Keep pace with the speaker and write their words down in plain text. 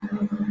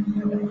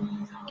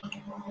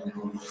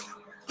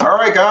All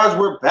right, guys,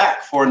 we're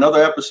back for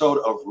another episode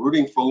of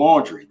Rooting for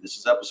Laundry. This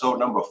is episode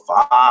number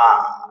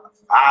five.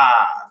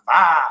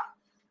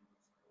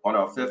 On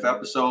our fifth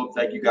episode,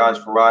 thank you guys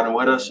for riding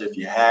with us. If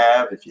you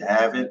haven't,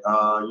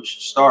 you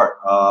should start.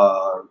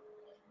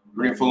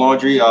 Rooting for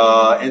Laundry,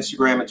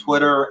 Instagram and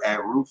Twitter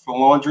at Root for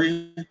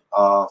Laundry.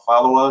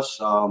 Follow us.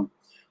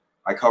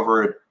 I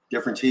cover a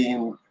different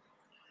team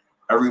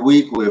every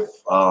week with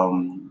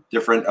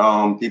different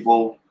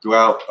people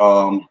throughout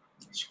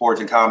sports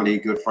and comedy,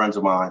 good friends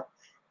of mine.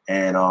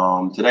 And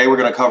today we're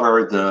going to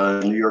cover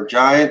the New York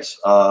Giants.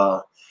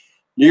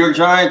 New York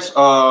Giants,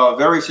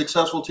 very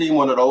successful team,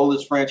 one of the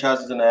oldest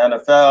franchises in the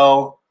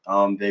NFL.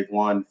 They've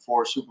won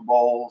 4 Super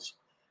Bowls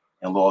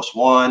and lost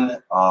 1.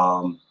 If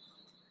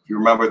you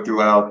remember,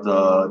 throughout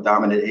the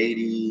dominant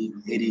 80,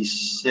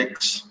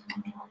 86,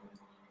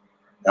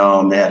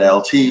 they had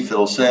LT,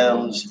 Phil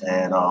Simms,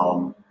 and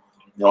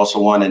they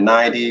also won in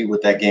 90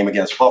 with that game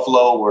against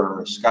Buffalo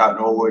where Scott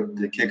Norwood,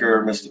 the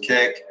kicker, missed the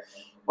kick.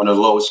 One of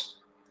the lowest,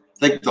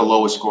 I think the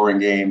lowest scoring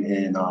game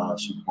in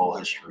Super Bowl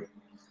history.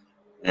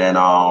 And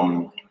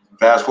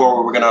fast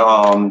forward, we're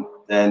gonna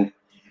then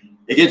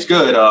it gets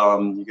good.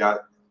 You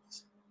got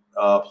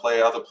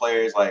other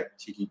players like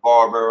Tiki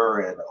Barber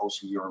and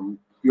O.C.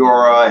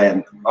 Ura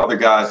and other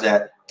guys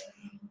that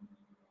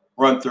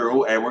run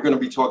through, and we're going to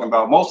be talking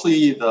about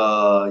mostly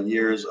the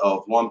years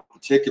of one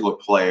particular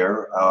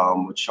player,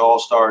 which all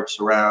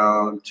starts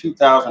around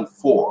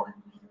 2004.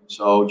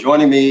 So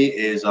joining me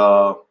is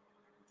one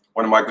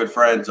of my good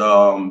friends,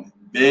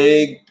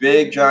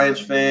 big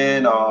Giants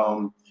fan.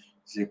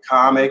 He's a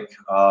comic,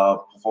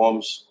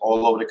 performs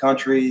all over the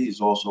country.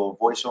 He's also a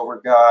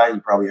voiceover guy. You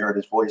probably heard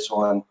his voice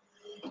on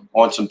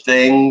some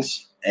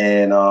things,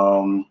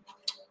 and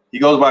he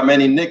goes by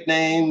many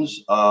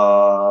nicknames.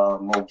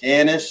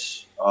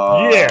 Moganis,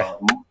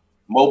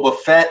 Moba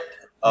Fett,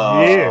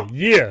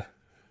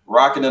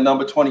 rocking the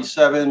number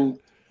 27.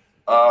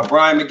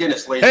 Brian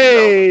McGinnis, ladies and gentlemen.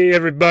 Hey,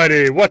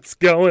 everybody, what's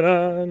going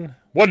on?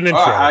 What an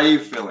intro. How are you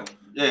feeling?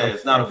 Yeah,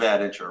 it's not a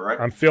bad intro, right?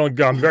 I'm feeling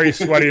good. I'm very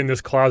sweaty in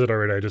this closet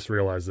already. I just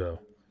realized, though.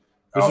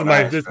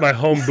 This is my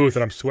home booth,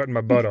 and I'm sweating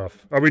my butt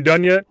off. Are we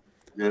done yet?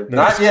 Yeah, no.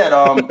 Not yet.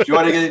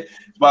 Joining it,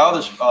 my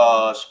other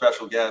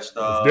special guest.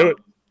 Let's do it.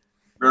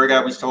 Very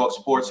guy we talk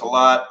sports a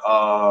lot.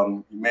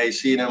 You may have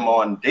seen him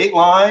on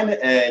Dateline,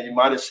 and you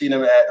might have seen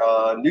him at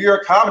New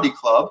York Comedy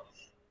Club.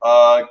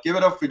 Give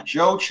it up for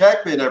Joe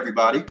Checkman,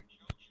 everybody.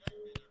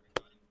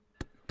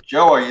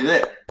 Joe, are you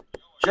there?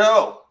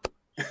 Joe,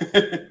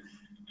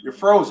 you're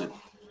frozen.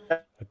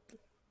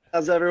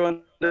 How's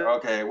everyone doing?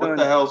 Okay, what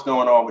the hell's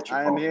going on with your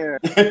phone? I'm here.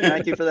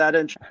 Thank you for that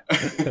intro.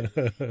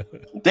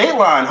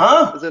 Dateline,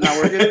 huh? Is it not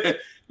working?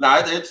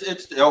 Nah,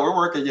 we're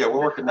working. Yeah, we're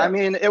working now. I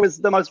mean, it was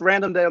the most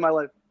random day of my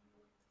life.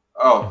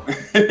 Oh,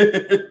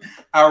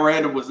 how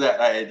random was that?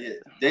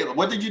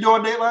 What did you do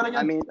on Dateline again?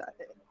 I mean,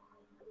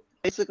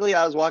 basically,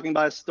 I was walking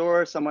by a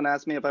store. Someone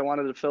asked me if I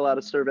wanted to fill out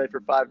a survey for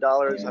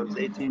 $5. I was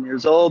 18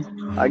 years old.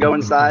 I go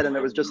inside, and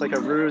it was just like a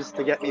ruse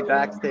to get me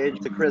backstage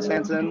to Chris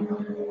Hansen,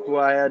 who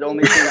I had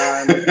only seen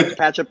on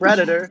Catch a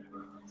Predator.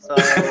 So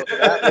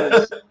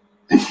I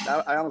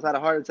almost had a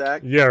heart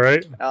attack. Yeah,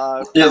 right?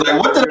 Yeah,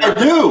 like, what did I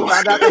do?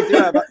 Found out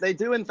they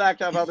do, in fact,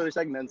 have other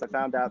segments. I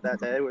found out that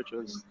day, which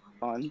was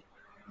fun.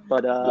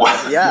 But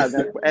yeah,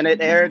 and it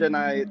aired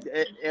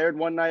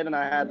one night, and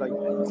I had like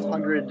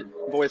 100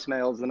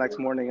 voicemails the next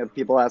morning of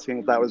people asking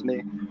if that was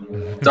me.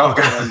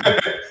 Okay.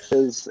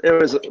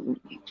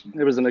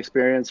 It was an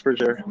experience for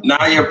sure.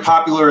 Now you're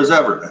popular as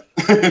ever.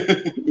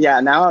 Yeah,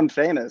 now I'm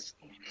famous.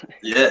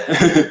 Yeah.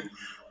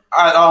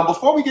 All right.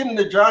 Before we get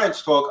into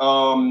Giants talk,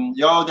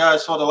 y'all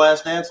guys saw The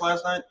Last Dance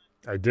last night?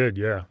 I did,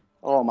 yeah.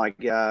 Oh my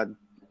God.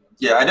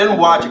 Yeah, I didn't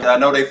watch it because I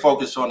know they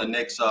focused on the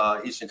Knicks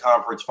Eastern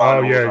Conference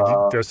Finals. Oh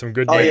yeah, there's some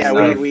good. Oh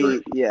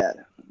games. yeah,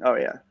 Oh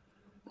yeah.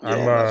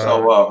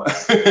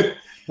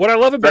 What I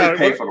love about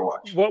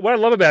what I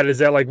love about it is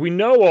that like we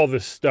know all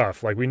this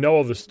stuff, like we know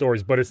all the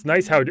stories, but it's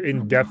nice how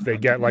in depth they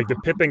get, like the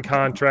Pippen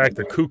contract,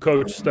 the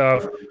Kukoc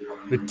stuff,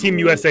 the Team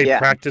USA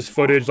practice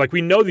footage. Like we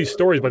know these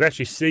stories, but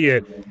actually see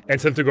it and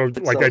something to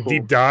go like that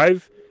deep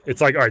dive. It's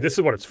like, all right, this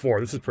is what it's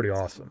for. This is pretty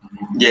awesome.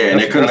 Yeah, and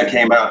it couldn't have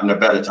came out in a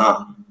better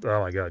time.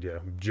 Oh my God, yeah,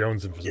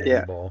 Jones and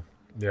the ball.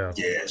 Yeah.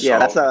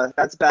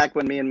 That's back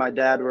when me and my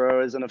dad were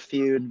always in a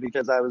feud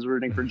because I was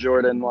rooting for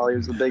Jordan while he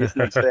was the biggest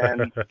Knicks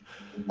fan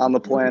on the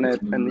planet,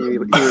 and he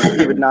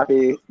would not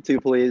be too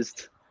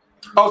pleased.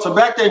 Oh, so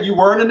back then you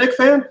weren't a Knicks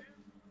fan?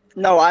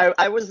 No,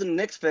 I was a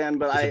Knicks fan,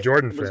 but I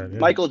Jordan was fan,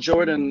 Michael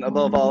Jordan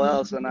above all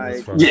else, and I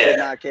did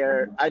not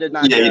care. I did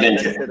not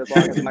care as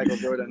long as Michael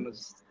Jordan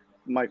was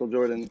Michael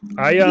Jordan.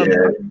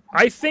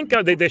 I think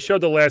they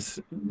showed the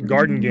last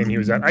Garden game he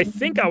was at. I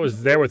think I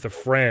was there with a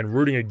friend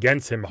rooting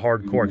against him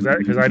hardcore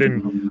because I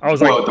didn't. I was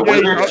like, the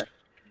Wizards.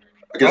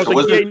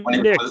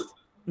 Knicks.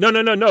 No,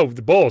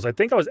 the Bulls. I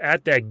think I was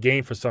at that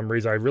game for some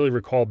reason. I really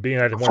recall being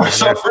at one of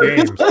the last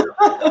games.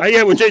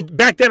 Which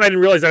back then I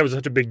didn't realize that was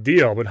such a big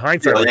deal. But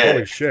hindsight,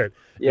 holy shit.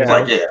 Yeah,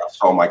 I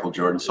saw Michael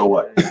Jordan. So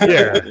what?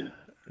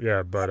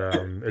 Yeah, but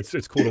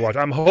it's cool to watch.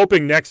 I'm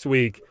hoping next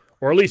week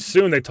or at least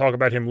soon they talk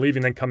about him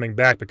leaving, then coming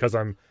back because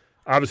I'm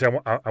obviously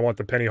I want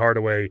the Penny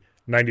Hardaway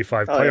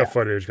 95 playoff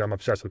footage. I'm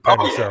obsessed with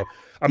Penny, so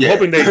I'm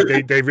hoping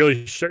they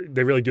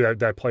really do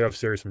that playoff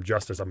series some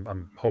justice.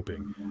 I'm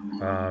hoping.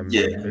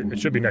 It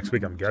should be next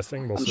week. I'm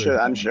guessing. We'll see.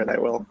 I'm sure they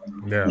will.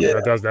 Yeah.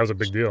 That was a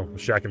big deal.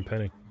 Shaq and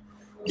Penny.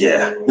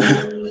 Yeah. All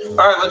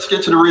right, let's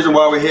get to the reason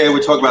why we're here.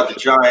 We talk about the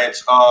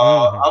Giants.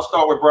 I'll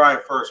start with Brian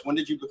first. When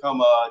did you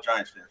become a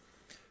Giants fan?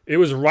 It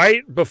was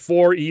right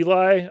before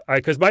Eli,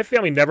 because my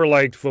family never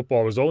liked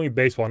football. It was only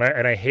baseball,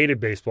 and I hated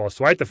baseball.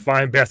 So I had to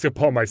find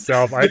basketball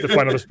myself. I had to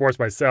find other sports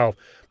myself.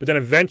 But then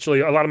eventually,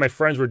 a lot of my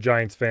friends were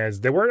Giants fans.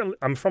 They weren't.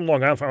 I'm from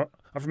Long Island.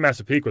 I'm from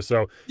Massapequa,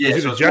 so it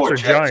was either Jets or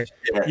Giants.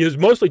 Yeah. It was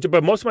mostly,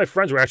 but most of my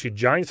friends were actually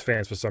Giants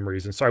fans for some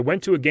reason. So I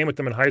went to a game with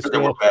them in high school. They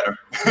were better.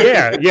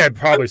 yeah,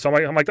 probably. So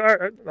I'm like, all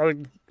right,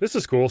 this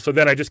is cool. So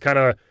then I just kind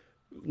of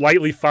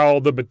lightly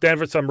followed them. But then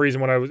for some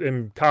reason, when I was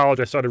in college,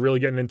 I started really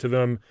getting into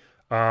them.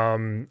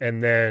 And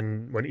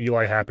then when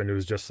Eli happened, it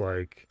was just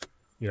like,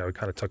 it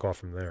kind of took off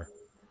from there.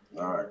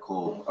 All right,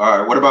 cool. All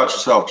right, what about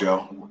yourself, Joe?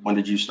 When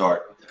did you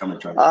start becoming a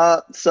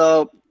Giants?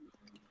 So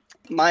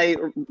I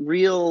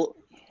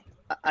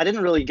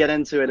didn't really get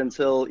into it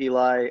until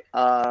Eli.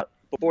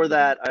 Before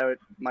that,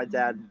 my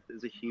dad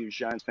is a huge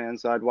Giants fan,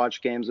 so I'd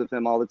watch games with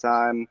him all the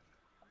time.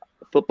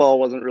 Football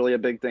wasn't really a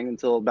big thing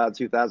until about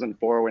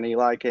 2004 when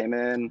Eli came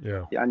in.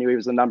 Yeah, I knew he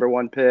was the number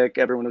one pick.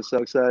 Everyone was so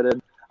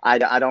excited. I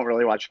don't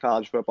really watch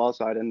college football,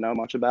 so I didn't know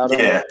much about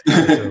it. Yeah,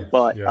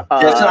 but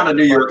it's not a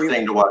New York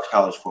thing to watch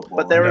college football.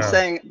 But they were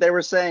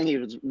saying he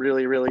was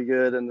really, really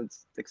good, and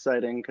it's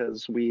exciting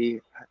because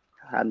we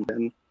hadn't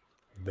been.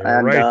 They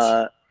were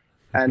right.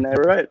 And they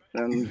were right.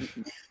 And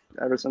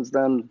ever since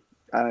then,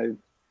 I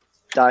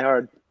die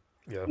hard.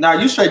 Yeah. Now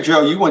you said,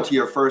 Joe, you went to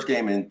your first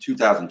game in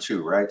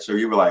 2002, right? So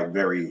you were like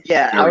very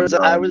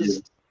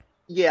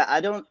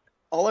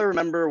all I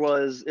remember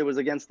was it was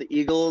against the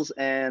Eagles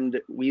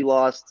and we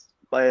lost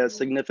by a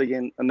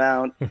significant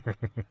amount.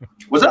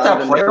 Was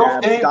that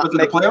playoff game? Was it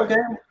the playoff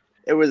game?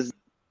 It was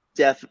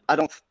I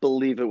don't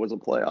believe it was a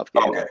playoff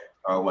game. Okay.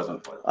 Oh, it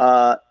wasn't a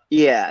playoff.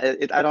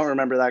 I don't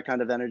remember that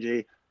kind of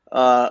energy.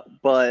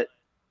 But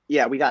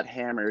yeah, we got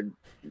hammered,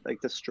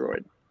 like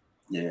destroyed.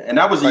 Yeah, and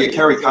that was the year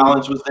Kerry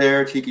Collins was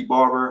there, Tiki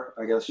Barber,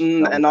 I guess.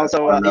 And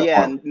also,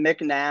 and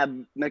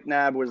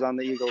McNabb was on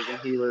the Eagles, and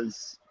he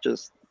was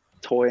just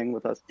toying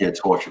with us. Yeah,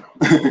 torture.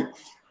 Yeah.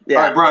 All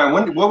right,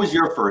 Brian, what was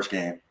your first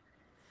game?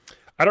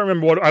 I don't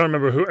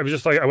remember who. It was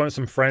just like I went with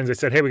some friends. They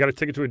said, "Hey, we got a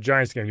ticket to a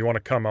Giants game. You want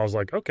to come?" I was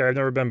like, "Okay, I've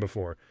never been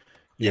before."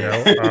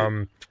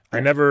 I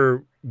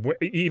never,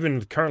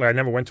 even currently, I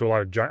never went to a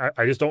lot of Giants.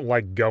 I just don't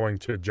like going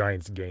to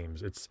Giants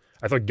games.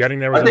 I thought getting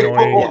there was annoying.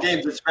 Football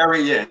games, it's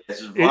very a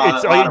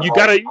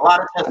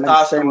lot of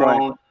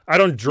testosterone. I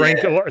don't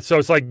drink a lot, so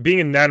it's like being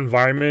in that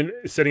environment,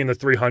 sitting in the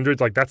 300s.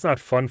 Like that's not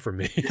fun for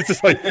me. It's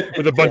just like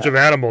with a bunch of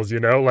animals,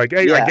 Like,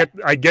 hey,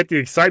 I get the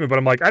excitement, but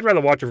I'm like, I'd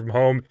rather watch it from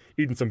home,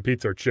 eating some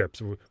pizza or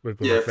chips with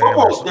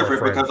football's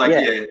different because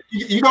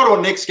you go to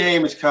a Knicks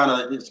game, it's kind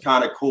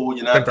of cool.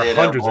 You're not there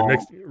hundreds of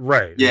Knicks,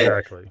 right? Yeah,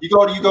 exactly. You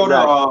go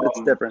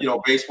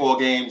to baseball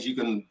games. You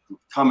can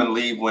come and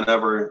leave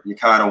whenever you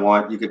kind of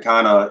want. You could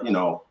kind of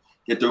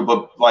get through,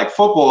 but like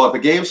football, if the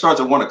game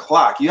starts at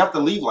 1:00, you have to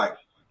leave like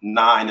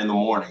 9 in the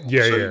morning.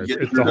 You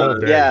get through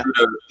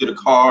the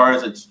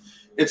cars.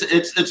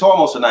 It's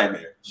almost a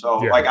nightmare. So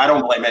like I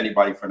don't blame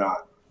anybody for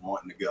not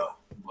wanting to go.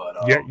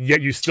 But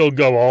yet you still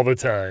go all the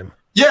time.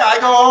 Yeah, I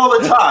go all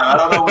the time. I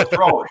don't know what's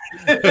wrong.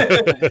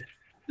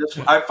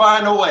 I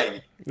find a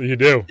way. You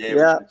do.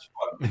 Yeah.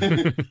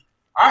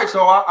 All right,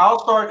 so I'll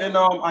start in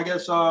I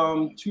guess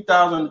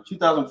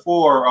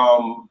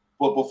 2004.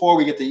 But before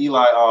we get to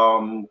Eli,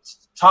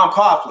 Tom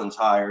Coughlin's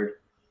hired.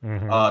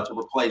 To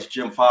replace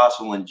Jim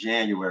Fossil in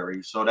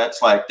January. So that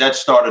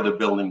started the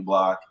building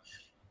block.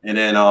 And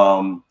then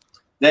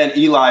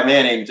Eli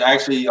Manning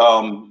actually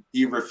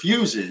he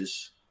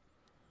refuses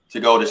to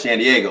go to San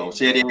Diego.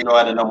 San Diego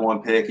had the number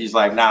 1 pick. He's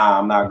like, nah,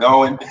 I'm not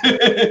going.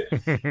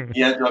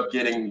 He ended up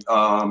getting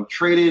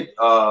traded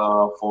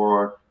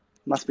for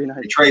must be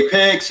nice trade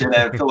picks, and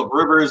then Phillip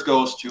Rivers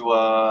goes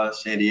to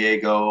San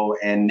Diego,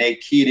 and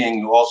Nate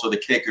Keating, also the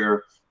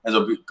kicker, ends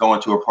up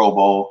going to a Pro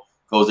Bowl.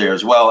 Goes there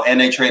as well. And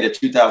they traded a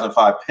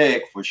 2005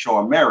 pick for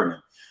Sean Merriman.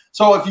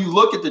 So if you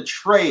look at the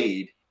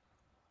trade,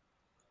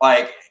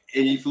 and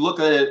if you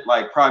look at it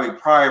like probably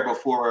prior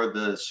before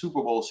the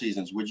Super Bowl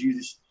seasons, would you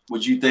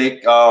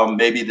think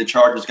maybe the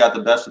Chargers got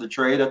the best of the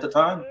trade at the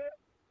time?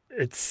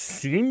 It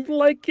seemed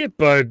like it,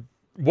 but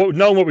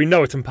knowing what we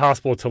know, it's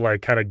impossible to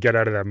like kind of get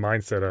out of that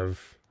mindset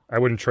of I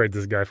wouldn't trade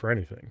this guy for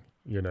anything,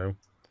 Yeah,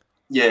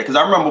 because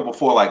I remember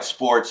before like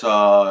sports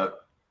talk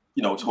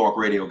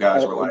radio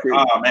guys were like,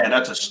 oh man,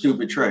 that's a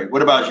stupid trade.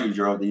 What about you,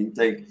 Joe? Do you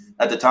think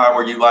at the time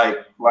were you like,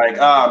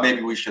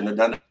 maybe we shouldn't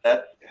have done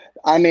that?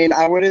 I mean,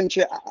 I wouldn't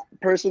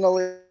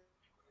personally.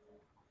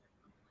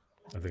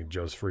 I think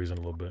Joe's freezing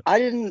a little bit.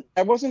 I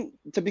wasn't,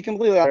 to be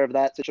completely aware of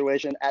that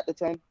situation at the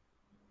time.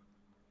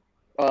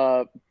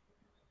 But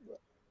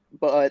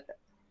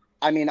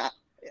I mean,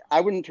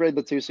 I wouldn't trade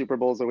the 2 Super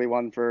Bowls that we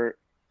won for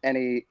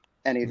any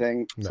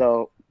anything. No,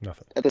 so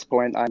nothing. at this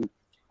point,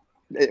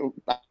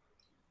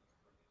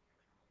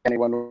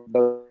 anyone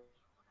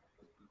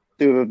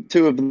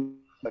two of them.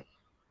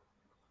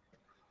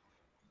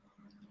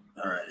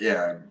 All right,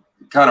 yeah,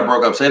 kind of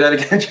broke up. Say that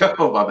again,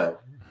 Joe. My bad.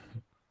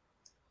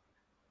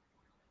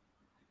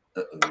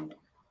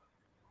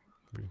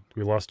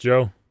 We lost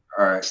Joe.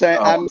 All right.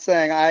 I'm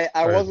saying I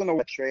wasn't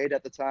a trade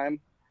at the time.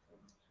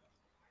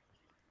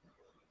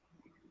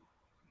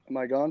 Am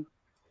I gone?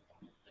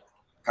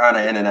 Kind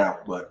of in and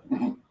out, but.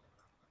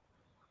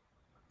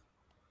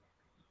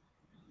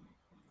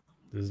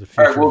 This is the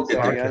future all right,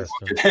 podcast.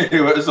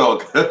 It's all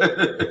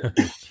good.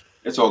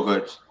 It's all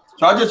good.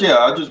 So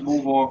I'll just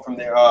move on from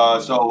there.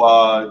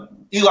 So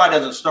Eli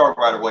doesn't start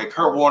right away.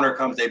 Kurt Warner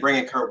comes. They bring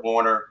in Kurt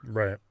Warner.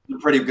 Right. A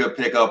pretty good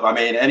pickup. I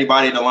mean,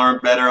 anybody to learn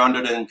better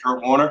under than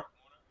Kurt Warner?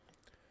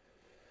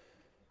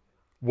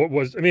 He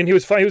was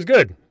fine. He was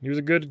good. He was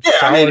a good,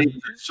 solid. I mean, he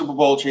was a Super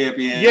Bowl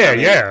champion.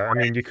 I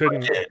mean, you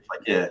couldn't.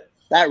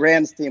 That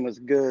Rams team was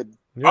good.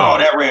 Yeah. Oh,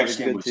 that Rams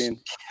team was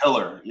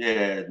killer.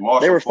 Yeah,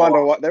 They were fun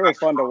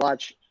to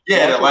watch.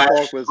 Yeah, the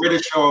last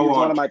British show. He was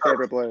one of my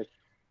favorite players.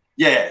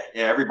 Yeah,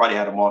 everybody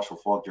had a Marshall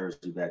Faulk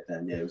jersey back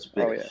then. Yeah, it was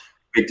a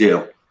big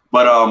deal.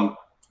 But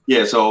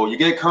so you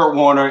get Kurt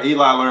Warner.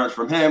 Eli learns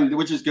from him,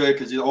 which is good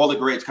because all the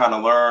greats kind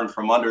of learn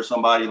from under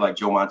somebody like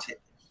Joe Montana.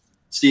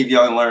 Steve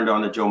Young learned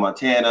under Joe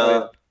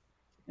Montana,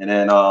 and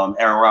then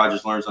Aaron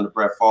Rodgers learns under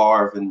Brett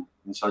Favre and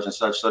such and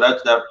such. So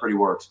that pretty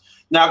works.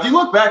 Now, if you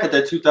look back at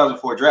that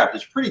 2004 draft,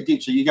 it's pretty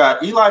deep. So you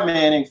got Eli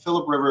Manning,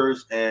 Phillip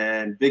Rivers,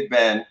 and Big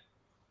Ben,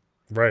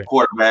 right?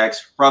 Quarterbacks,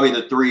 probably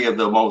the three of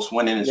the most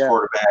winningest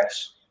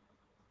quarterbacks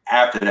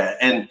after that.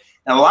 And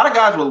a lot of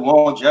guys with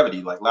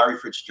longevity, like Larry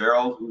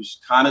Fitzgerald, who's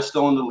kind of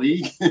still in the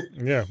league.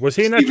 Yeah, was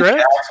he in that draft?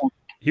 Jackson.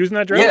 He was in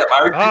that draft. Yeah,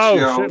 Larry Fitzgerald.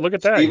 Oh shit! Look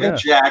at that. Steven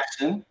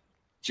Jackson,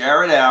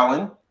 Jared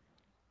Allen,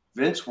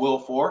 Vince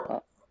Wilfork,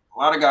 a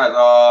lot of guys.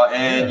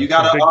 And you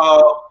got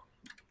a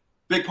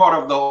big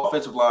part of the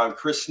offensive line,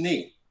 Chris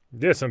Snee.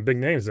 Yeah, some big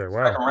names there.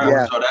 Wow.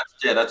 Yeah. So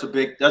that's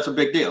a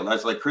big deal.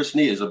 That's like Chris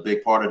Snee is a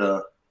big part of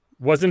the.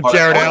 Wasn't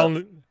Jared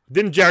Allen?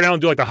 Didn't Jared Allen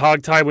do like the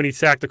hog tie when he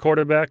sacked the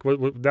quarterback?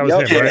 That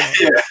was him, right?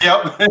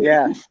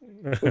 Yeah.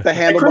 With the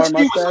handlebar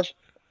mustache.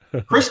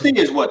 Chris Snee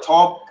is what?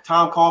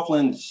 Tom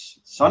Coughlin's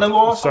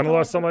son-in-law?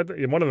 Son-in-law, something like that.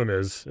 Yeah, one of them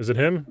is. Is it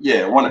him?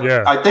 Yeah, one of them.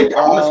 Yeah. I think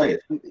I want to say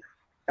it.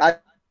 I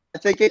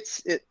think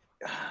it's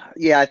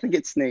I think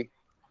it's Snee.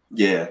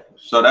 Yeah.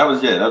 So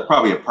that's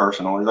probably a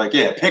personal. He's like,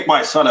 pick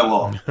my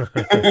son-in-law.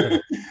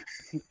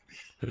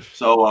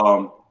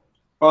 So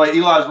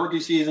Eli's rookie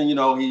season,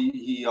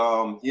 he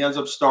ends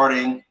up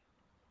starting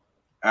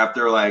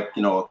after a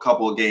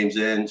couple of games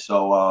in.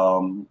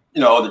 So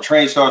the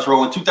train starts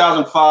rolling.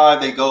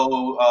 2005, they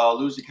go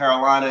lose to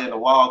Carolina in the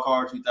wild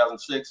card.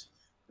 2006,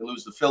 they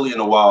lose to Philly in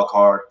the wild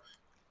card.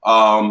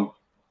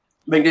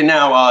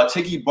 Now,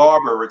 Tiki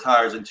Barber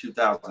retires in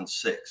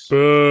 2006.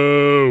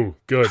 Boo!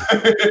 Good.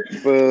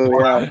 Boo!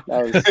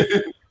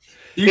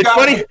 Yeah, it's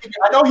funny.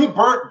 I know he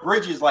burnt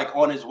bridges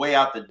on his way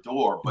out the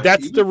door. But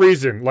that's the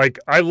reason.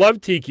 I love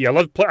Tiki. I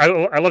loved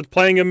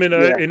playing him in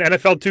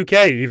NFL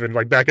 2K even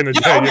back in the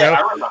day.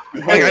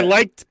 I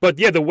liked, but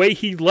the way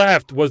he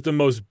left was the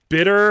most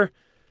bitter,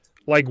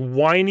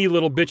 whiny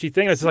little bitchy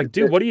thing. I was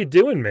dude, what are you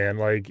doing, man?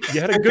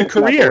 You had a good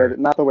career.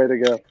 Not the way to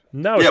go.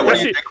 No,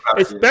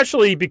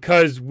 especially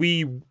because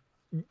we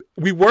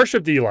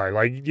worshipped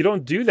Eli. You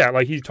don't do that.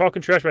 He's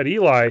talking trash about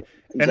Eli,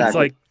 and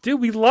it's dude,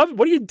 we love.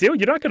 What are you doing?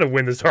 You're not going to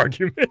win this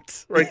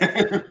argument.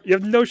 You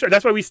have no shot.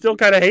 That's why we still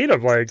kind of hate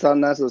him. It's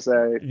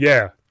unnecessary.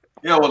 Yeah.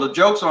 Yeah, well, the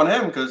joke's on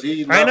him because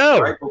he I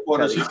know. Right before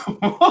the Super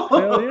Bowl.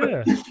 Hell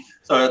yeah.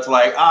 So it's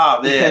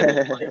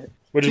man.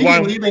 Which is why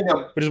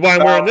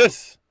I'm wearing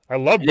this. I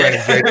love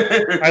Brandon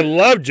Jacobs. I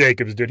love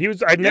Jacobs, dude.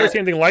 I'd never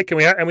seen anything like him,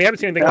 and we haven't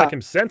seen anything like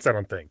him since. I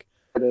don't think.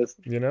 It is.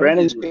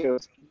 Brandon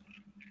Jacobs.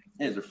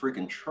 He's a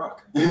freaking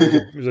truck. He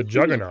was a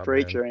juggernaut.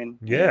 Freight train.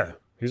 Yeah.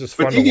 He's just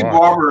fun but to Tiki watch.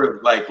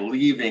 Barber,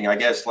 leaving, I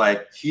guess,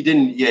 he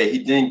didn't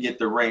get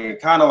the ring.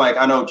 Kind of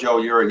I know, Joe,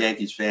 you're a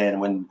Yankees fan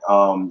when,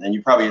 and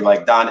you probably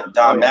Don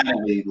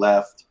Mattingly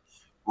left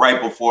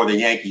right before the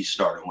Yankees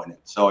started winning.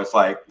 So it's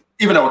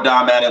even though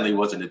Don Mattingly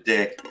wasn't a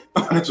dick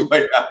on his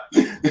way out.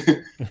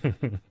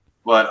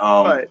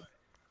 But,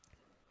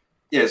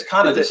 it's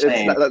kind of the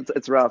same.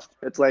 It's rough.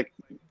 It's like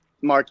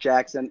Mark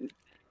Jackson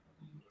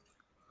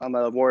on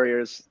the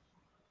Warriors.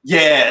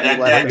 Yeah,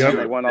 that too.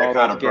 They won that all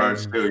kind of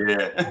burns too.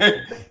 Yeah,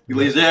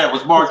 it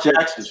was Mark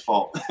Jackson's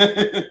fault.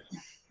 Yeah,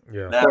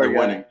 now they're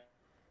winning.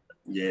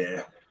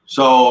 Yeah.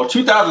 So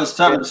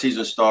 2007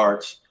 season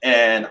starts,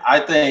 and I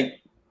think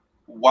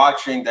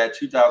watching that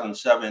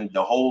 2007,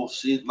 the whole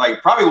season,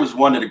 probably was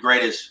one of the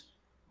greatest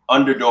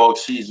underdog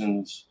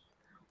seasons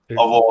of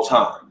all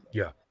time.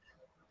 Yeah.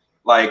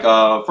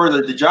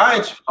 Further, the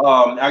Giants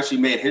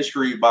actually made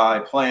history by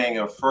playing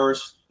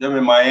them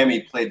in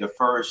Miami played the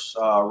first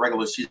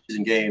regular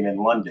season game in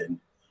London.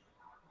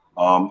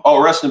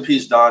 Rest in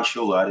peace, Don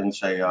Shula. I didn't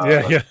say.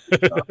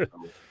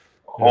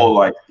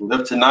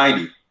 Lived to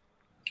 90.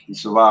 He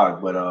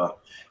survived, but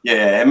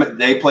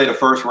they played the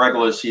first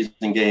regular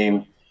season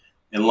game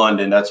in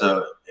London. That's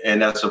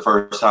the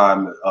first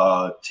time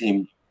a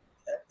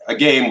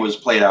game was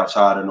played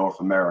outside of North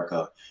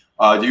America.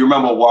 Do you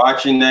remember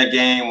watching that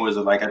game? Was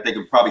it like, I think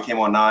it probably came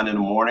on 9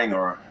 a.m,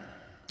 or?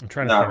 I'm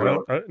trying to think. Really.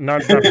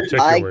 Not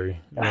particularly.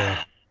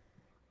 I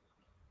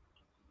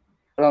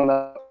don't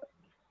know.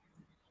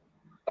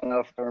 I don't know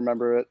if I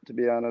remember it, to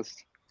be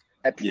honest.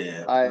 I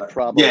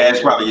probably. Yeah,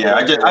 it's probably. Yeah,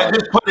 I just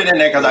put it in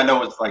there because I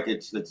know it's like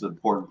it's an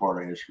important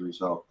part of history.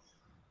 So,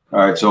 all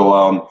right.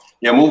 So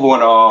move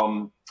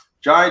on.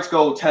 Giants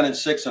go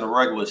 10-6 in the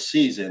regular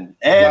season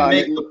and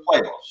make the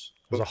playoffs.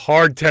 It was a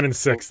hard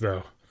 10-6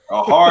 though.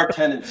 A hard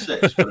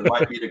 10-6, but it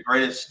might be the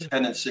greatest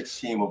 10-6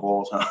 team of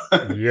all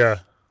time. Yeah.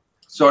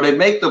 So they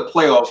make the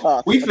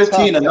playoffs. Week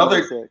 15,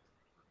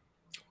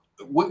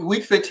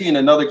 Week 15,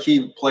 another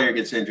key player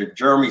gets injured.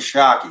 Jeremy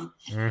Shockey,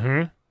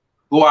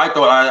 who I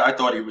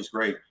thought he was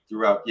great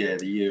throughout the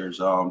years.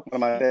 Were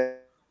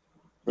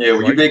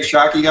you big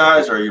Shockey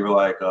guys, or you were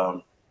like?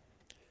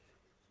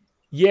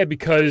 Yeah,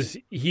 because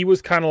he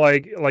was kind of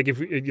like if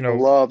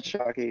love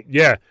Shockey.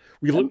 Yeah,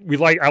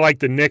 I like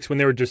the Knicks when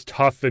they were just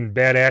tough and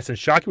badass, and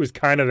Shockey was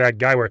kind of that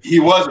guy where he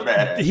was a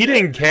badass. He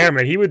didn't care,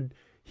 man. He would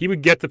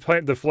get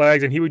the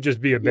flags, and he would just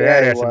be a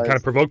badass and kind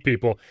of provoke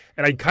people,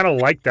 and I kind of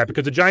liked that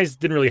because the Giants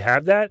didn't really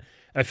have that.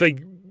 I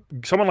think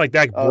someone like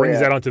that brings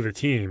that onto the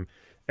team,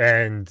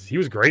 and he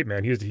was great,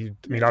 man. He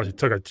obviously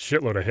took a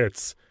shitload of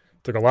hits,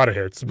 took a lot of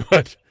hits,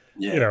 but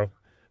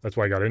that's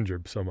why he got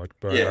injured so much.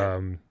 But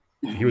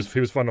he was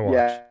fun to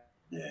watch.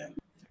 Yeah.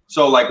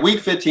 So like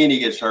week 15, he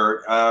gets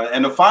hurt,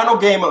 and the final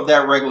game of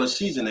that regular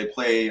season, they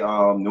play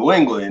New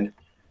England,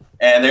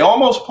 and they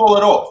almost pull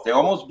it off. They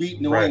almost beat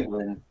New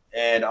England,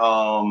 and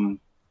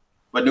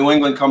but New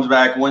England comes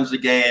back, wins the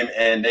game,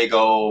 and they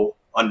go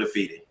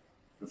undefeated.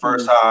 The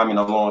first time in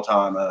a long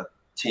time a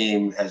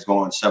team has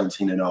gone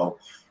 17-0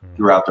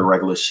 throughout the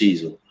regular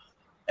season,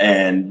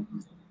 and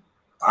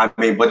I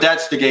mean, but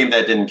that's the game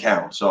that didn't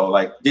count. So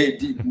like, do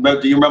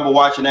you remember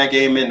watching that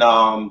game in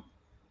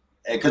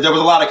because there was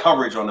a lot of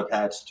coverage on the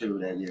Pats too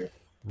that year.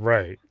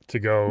 Right, to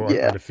go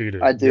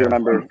undefeated. I do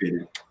remember.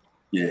 Undefeated.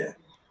 Yeah.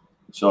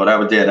 So that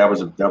was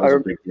a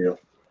big deal.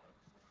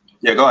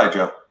 Yeah, go ahead,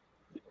 Joe.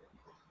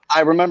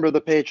 I remember the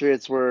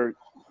Patriots were.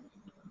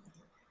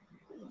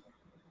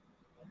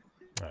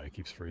 It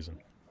keeps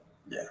freezing.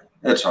 Yeah,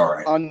 it's all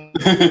right.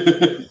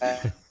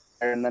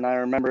 And then I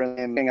remember in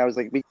the thing, I was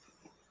like,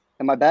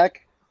 "Am I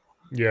back?"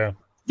 Yeah.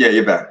 Yeah,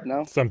 you're back.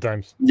 No.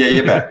 Sometimes. Yeah,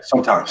 you're back.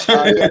 Sometimes.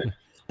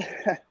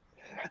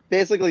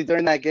 Basically,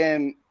 during that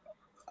game,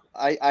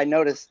 I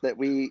noticed that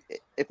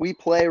if we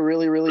play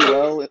really, really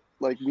well,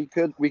 like we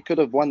could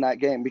have won that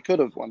game. We could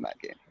have won that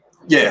game.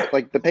 Yeah.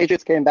 Like the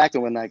Patriots came back to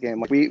win that game.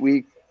 Like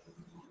it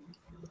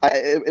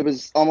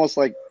was almost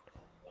like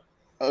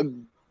a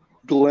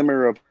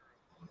glimmer of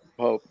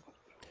hope.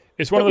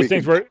 It's one of those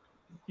things where,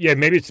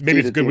 maybe it's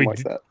good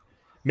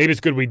maybe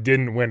it's good we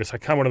didn't win. It's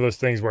like kind of one of those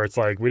things where it's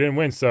like we didn't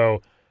win,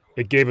 so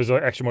it gave us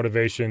an extra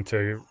motivation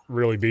to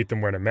really beat them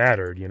when it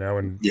mattered,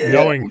 and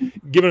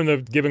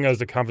giving us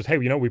the confidence, hey,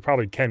 we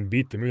probably can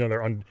beat them, even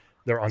though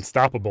they're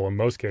unstoppable in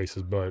most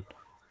cases, but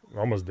we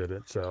almost did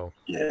it. So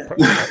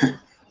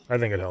I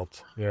think it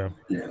helped. Yeah.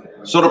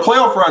 So the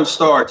playoff run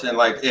starts, and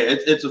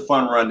it's a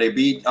fun run. They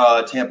beat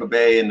Tampa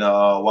Bay in the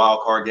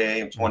wild card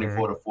game,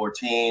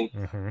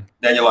 24-14.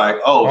 Then you're like,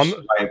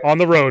 on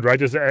the road, right?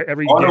 Just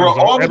every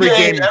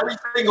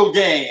single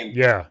game.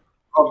 Yeah.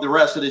 Of the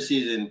rest of the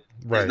season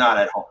is not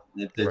at home.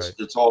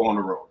 It's all on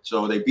the road.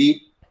 So they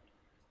beat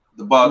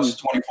the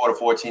Bucs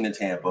 24-14 in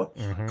Tampa.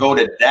 Go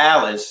to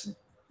Dallas,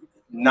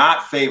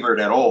 not favored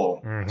at all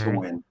to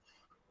win,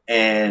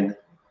 and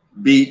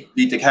beat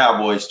the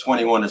Cowboys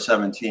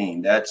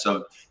 21-17. That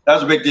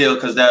was a big deal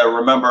because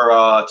remember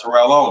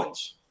Terrell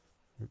Owens.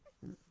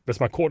 That's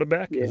my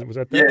quarterback. Yeah. Was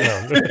that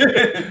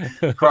that?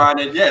 No. Crying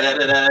it. Yeah,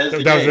 that is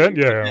the that was game. it.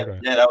 Yeah, okay.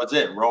 Yeah, that was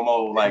it.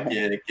 Romo,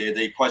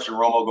 they questioned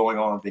Romo going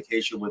on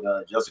vacation with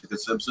Jessica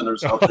Simpson or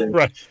something,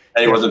 right?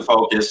 And he wasn't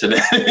focused. And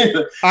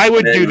I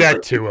would do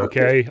that too.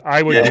 Okay,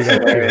 I would do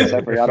that too.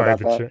 I forgot about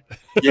that.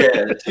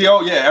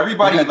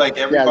 Everybody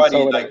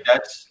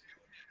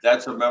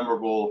that's a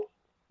memorable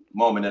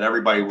moment, and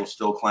everybody will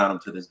still clown him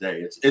to this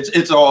day.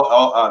 It's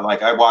all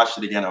like I watched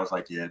it again. I was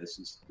like, yeah,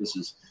 this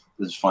is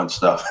fun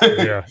stuff.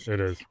 Yeah, it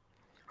is.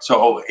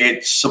 So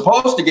it's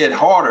supposed to get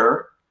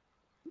harder.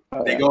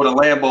 They go to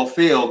Lambeau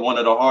Field, one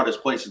of the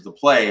hardest places to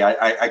play.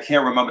 I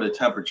can't remember the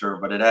temperature,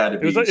 but it had to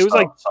be. It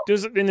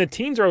was in the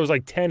teens, or it was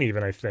like 10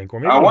 even, I think. Or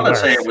maybe I want to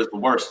say it was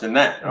worse than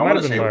that. I want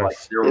to say it was like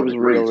 0 It was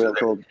real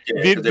cold.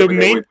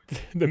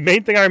 The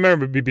main thing I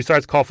remember,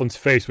 besides Coughlin's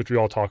face, which we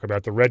all talk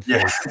about, the red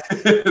face,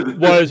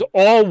 was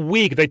all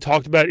week they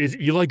talked about, is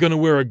Eli going to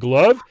wear a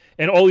glove?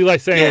 And all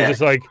Eli's saying was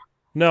just like,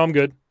 no, I'm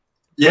good.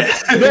 Yeah.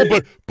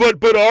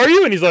 But are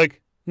you? And he's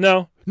like,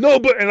 no,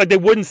 but and they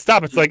wouldn't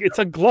stop. It's like, it's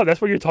a glove.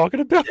 That's what you're talking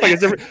about.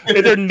 Like, is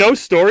there no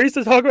stories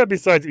to talk about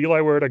besides Eli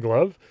wearing a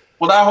glove?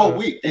 Well, that whole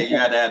week you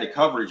had to add the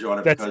coverage on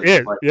it. That's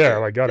it.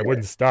 My God, it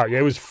wouldn't stop. Yeah,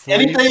 it was free.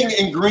 Anything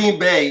in Green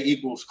Bay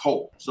equals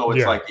cold. So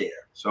it's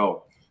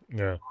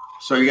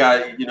So you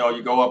got,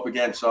 you go up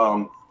against,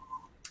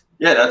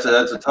 Yeah, that's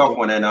a tough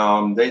one,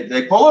 and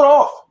they pull it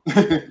off.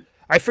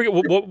 I forget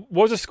what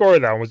was the score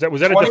of that one? Was that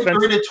a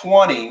defense?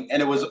 23-20, and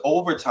it was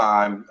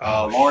overtime.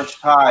 Lawrence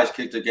Tynes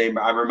kicked the game.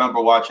 I remember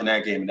watching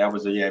that game, and that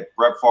was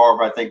Brett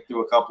Favre, I think,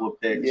 threw a couple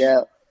of picks.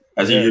 Yeah,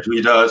 as he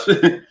usually does.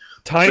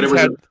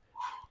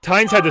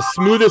 Tynes had the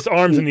smoothest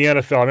arms in the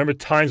NFL. I remember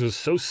Tynes was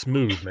so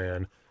smooth,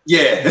 man.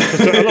 Yeah,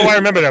 I don't know why I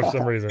remember that for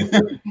some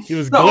reason. He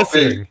was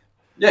glistening.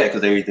 Yeah,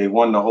 because they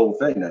won the whole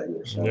thing that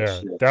year. So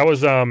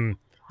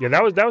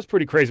that was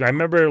pretty crazy. I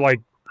remember like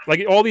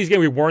all these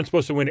games we weren't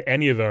supposed to win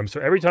any of them. So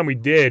every time we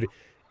did,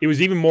 it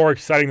was even more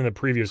exciting than the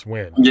previous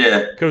win. Yeah,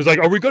 because it was like,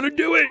 are we gonna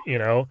do it? You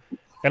know,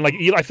 and like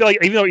Eli, I feel like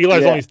even though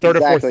Eli's only his third or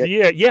fourth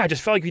year, I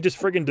just felt like he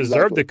just friggin'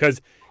 deserved it because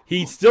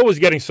he still was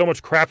getting so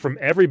much crap from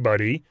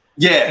everybody.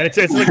 Yeah, and it's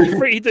like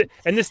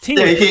and this team.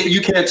 Yeah, you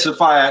can't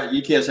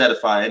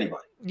satisfy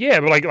anybody.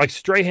 Yeah, but like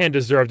Strahan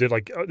deserved it.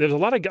 Like there's a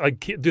lot of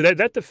dude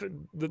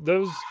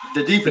those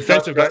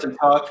defensive guys,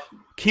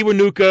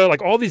 Kiwanuka,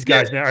 like all these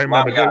guys, man. I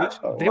remember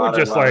they were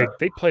just like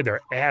they played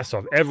their ass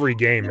off every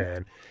game,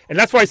 man. And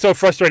that's why it's so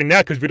frustrating now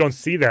because we don't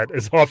see that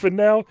as often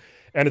now.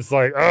 And it's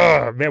like,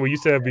 oh man, we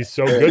used to be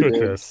so good with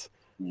this.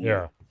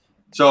 Yeah.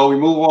 So we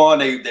move on.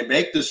 They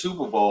make the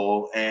Super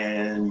Bowl,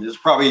 and it's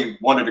probably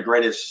one of the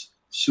greatest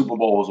Super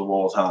Bowls of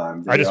all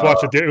time. I just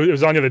watched it. It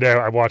was on the other day.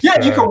 I watched. Yeah,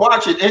 you can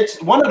watch it.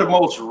 It's one of the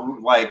most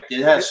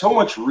it has so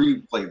much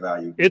replay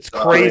value. It's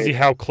crazy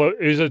how close.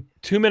 It was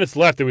 2 minutes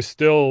left. It was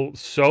still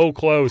so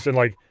close, and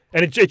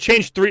it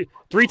changed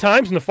three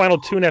times in the final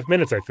 2.5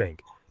 minutes. I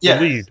think. Yeah,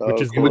 lead,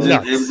 which is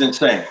nuts. It was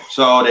insane.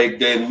 So they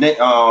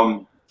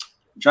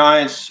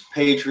Giants,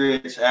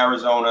 Patriots,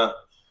 Arizona.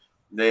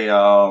 They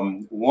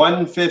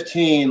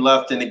 1:15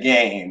 left in the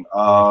game.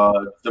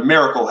 The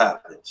miracle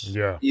happens.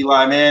 Yeah,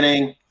 Eli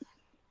Manning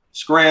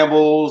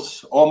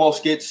scrambles,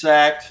 almost gets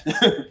sacked,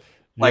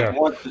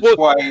 once or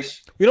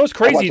twice. You know what's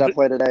crazy? I watched that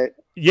play today.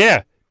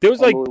 Yeah, there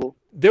was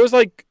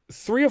like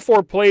 3 or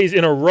 4 plays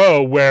in a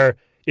row where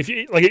if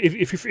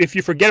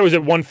you forget it was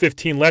at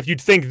 1:15 left,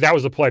 you'd think that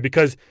was a play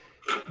because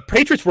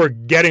Patriots were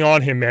getting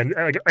on him, man,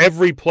 like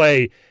every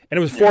play, and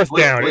it was fourth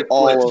down.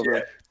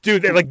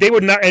 Dude, they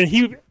would not, and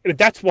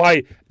that's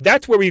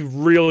where we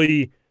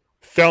really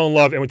fell in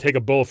love and would take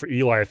a bullet for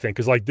Eli, I think,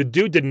 because like the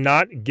dude did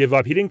not give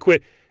up. He didn't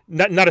quit.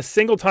 Not a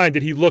single time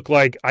did he look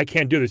like I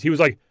can't do this. He was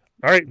like,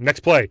 all right, next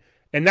play.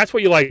 And that's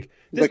what you like.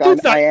 This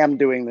dude's I am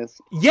doing this.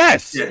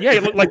 Yes. Yeah.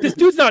 Like this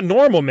dude's not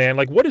normal, man.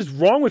 Like what is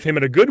wrong with him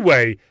in a good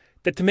way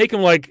that to make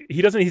him like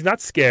he's not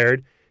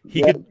scared.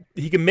 He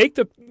can make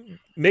the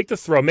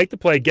throw, make the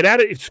play, get at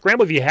it,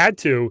 scramble if he had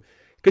to,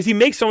 because he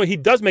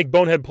does make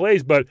bonehead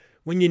plays, but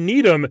when you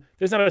need him,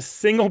 there's not a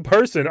single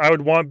person I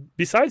would want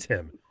besides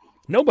him.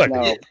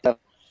 Nobody. No.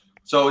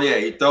 So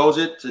he throws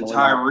it to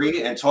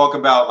Tyree, and talk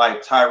about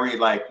like Tyree,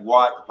 grabbing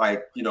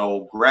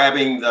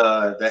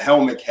the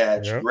helmet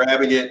catch,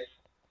 grabbing it,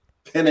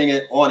 pinning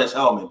it on his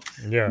helmet.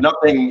 Yeah.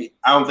 Nothing.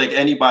 I don't think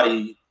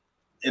anybody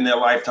in their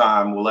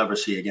lifetime will ever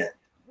see again.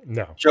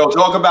 No. Joe,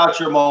 talk about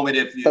your moment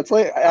if you. That's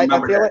like I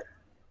feel that.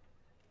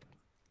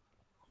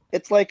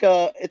 It's like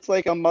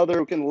a mother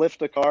who can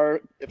lift a car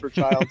if her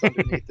child's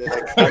underneath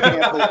it.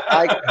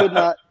 I could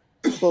not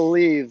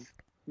believe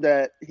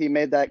that he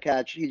made that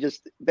catch. He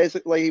just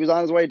basically he was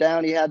on his way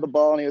down. He had the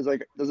ball and he was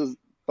like, "This is."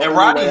 And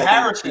Rodney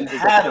Harrison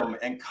had him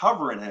and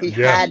covering him. He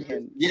had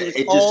him. He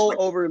was all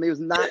over him. He was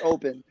not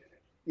open.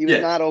 He was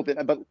not open.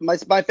 But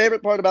my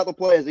favorite part about the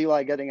play is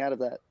Eli getting out of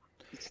that.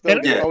 It's still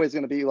always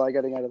going to be Eli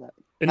getting out of that.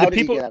 And How did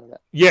he get out of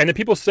that? Yeah, and the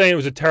people saying it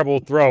was a terrible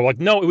throw. Like,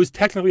 no, it was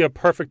technically a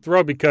perfect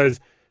throw because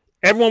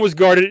everyone was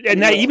guarded,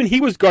 and even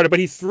he was guarded, but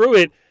he threw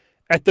it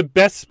at the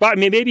best spot. I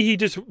mean, maybe he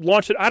just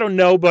launched it. I don't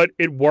know, but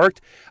it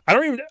worked.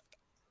 When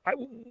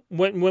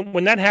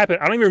that happened,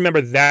 I don't even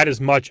remember that as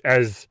much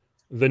as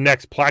the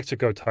next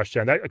Plaxico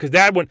touchdown.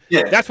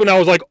 That's when I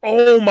was like,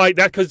 when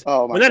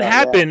that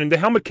happened and the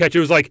helmet catch, it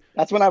was like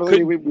that's when I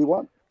believe we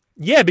won.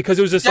 Yeah, because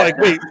it was just like,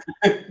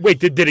 wait,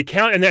 did it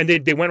count? And then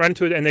they went right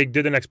into it and they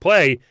did the next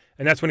play,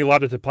 and that's when he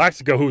lobbed it to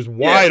Plaxico, who was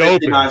wide open.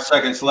 59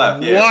 seconds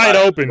left. Wide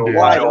open, dude.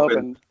 Wide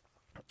open.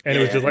 And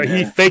it was just like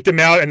he faked him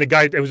out, and the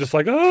guy, it was just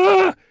like,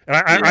 ah. And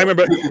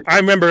I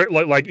remember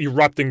like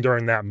erupting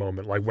during that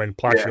moment, like when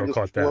Plaxico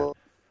caught that.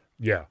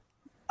 Yeah,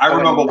 I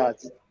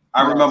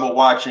remember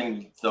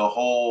watching the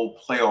whole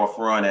playoff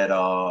run at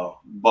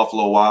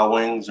Buffalo Wild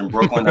Wings in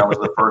Brooklyn. That was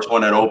the first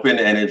one that opened,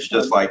 and it's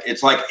just like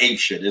ape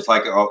shit. It's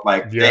like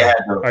they had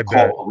to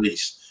call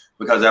police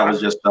because that was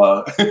just.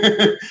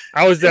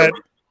 I was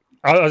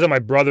at my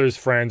brother's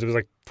friends. It was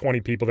like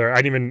 20 people there.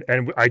 I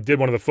did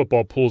one of the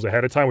football pools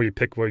ahead of time where you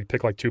pick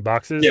like 2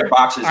 boxes. Yeah,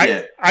 boxes.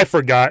 I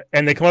forgot,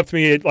 and they come up to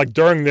me like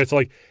during this,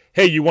 like,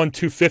 "Hey, you won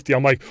 $250."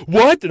 I'm like,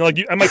 "What?" And I'm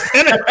like,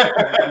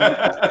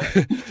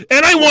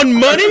 and I won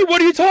money.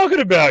 What are you talking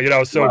about? I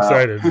was so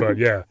excited. But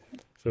yeah.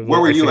 So where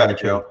were you at,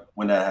 Joe,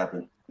 when that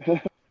happened?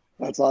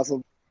 That's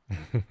awesome.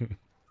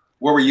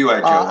 Where were you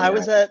at, Joe?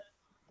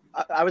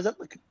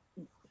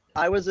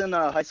 I was in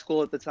high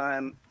school at the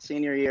time,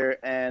 senior year,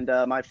 and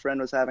my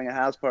friend was having a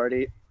house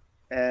party,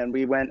 and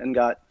we went and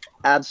got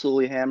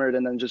absolutely hammered,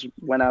 and then just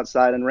went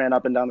outside and ran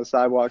up and down the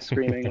sidewalk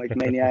screaming like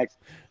maniacs.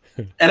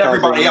 And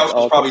everybody else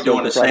was probably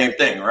doing the same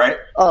thing, right?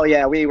 Oh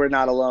yeah, we were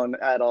not alone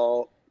at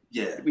all.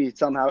 Yeah.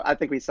 I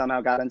think we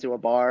somehow got into a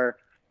bar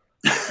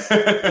in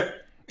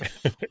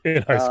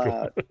high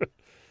school.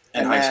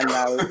 And then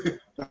I was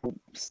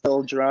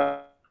still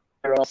drunk.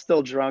 We were all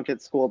still drunk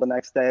at school the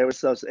next day. It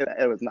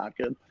was not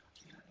good.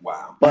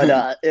 Wow.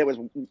 But it was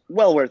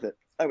well worth it,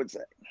 I would say.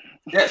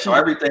 Yeah, so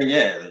everything,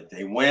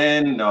 they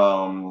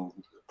win,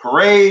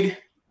 parade.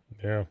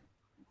 Yeah.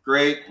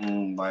 Great.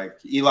 And like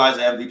Eli's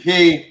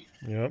MVP.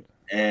 Yep.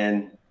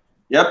 And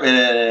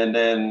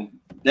then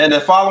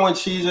the following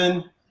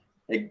season,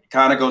 it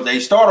kind of goes, they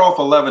start off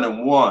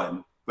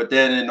 11-1, but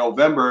then in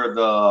November,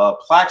 the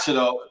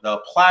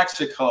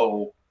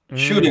Plaxico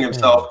shooting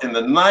himself in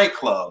the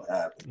nightclub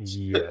happens.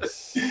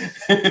 Yes.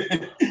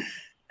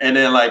 And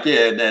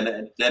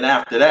then then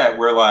after that,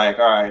 we're like,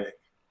 all right,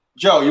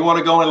 Joe, you want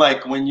to go in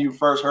like when you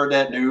first heard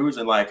that news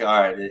and like,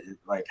 all right,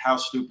 like how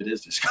stupid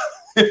is this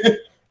guy?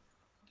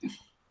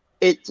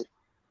 It's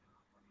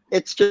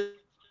just,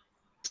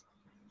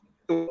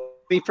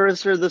 we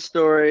first heard the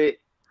story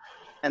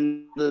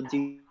and the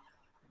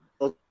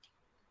details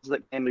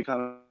that came to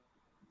come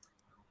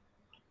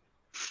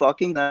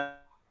fucking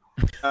that.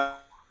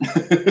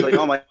 It's like,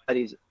 oh my God,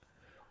 he's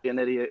an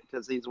idiot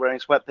because he's wearing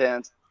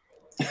sweatpants.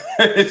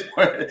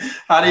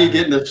 How do you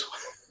get in the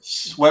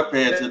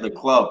sweatpants in the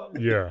club?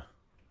 Yeah.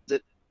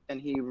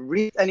 And he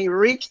reached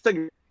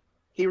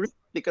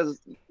because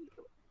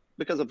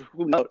of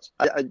who knows.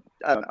 I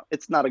don't know.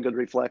 It's not a good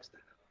reflex.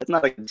 It's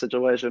not a good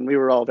situation. We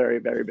were all very,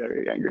 very,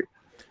 very angry.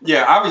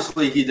 Yeah,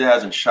 obviously he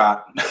hasn't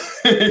shot.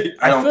 I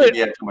don't think he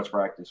had too much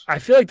practice. I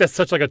feel like that's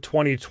such like a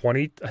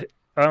 2020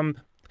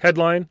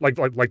 headline,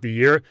 like the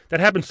year that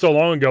happened so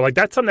long ago. Like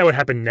that's something that would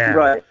happen now.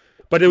 Right.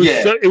 But it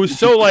was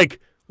so like,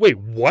 wait,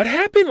 what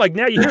happened? Like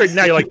now you hear it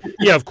now, you're like,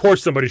 yeah, of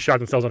course somebody shot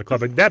themselves in a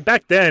club. Like that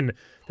back then,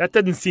 that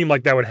didn't seem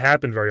like that would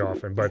happen very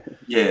often. But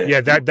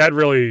that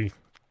really,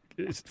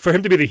 for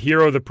him to be the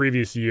hero of the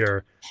previous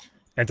year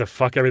and to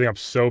fuck everything up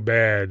so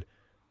bad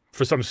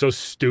for something so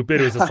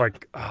stupid, it was just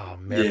like, oh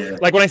man. Yeah.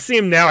 Like when I see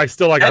him now, I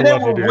still like. And I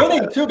love they were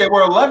winning too. They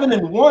were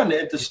 11-1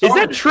 at the start. Is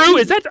that true?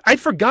 Is that I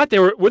forgot they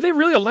were they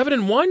really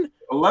 11-1?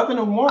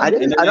 11-1.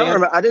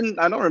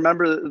 I don't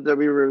remember that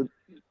we were.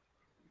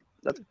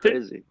 That's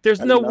crazy. There's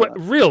no way.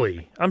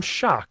 Really, I'm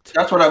shocked.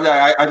 That's what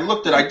I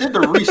looked at. I did the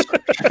research.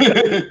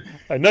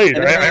 I know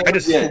you. I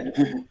just.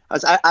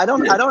 I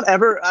don't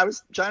ever. I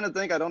was trying to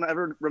think. I don't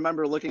ever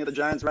remember looking at the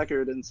Giants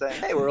record and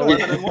saying, "Hey, we're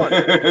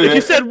 11-1." If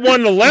you said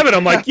 1-11,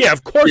 I'm like, yeah,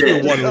 of course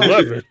we're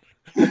 1-11.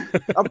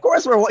 Of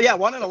course we're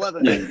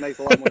 1-11. Makes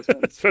a lot more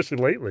sense, especially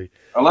lately.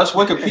 Unless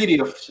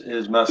Wikipedia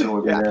is messing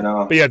with it.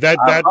 But yeah, that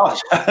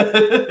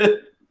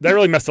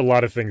really messed a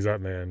lot of things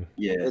up, man.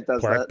 Yeah, it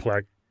does.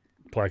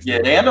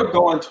 They end up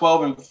going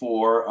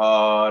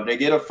 12-4. They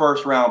get a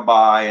first round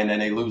bye, and then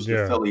they lose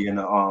to Philly in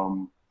the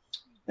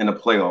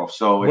playoffs.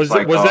 So it's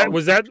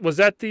was that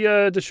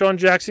the Deshaun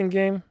Jackson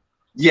game?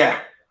 Yeah.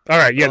 All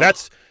right. Yeah,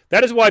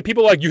 that is why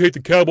people are like, you hate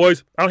the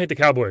Cowboys. I don't hate the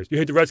Cowboys. You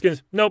hate the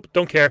Redskins? Nope,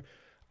 don't care.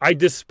 I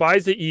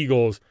despise the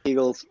Eagles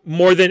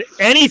more than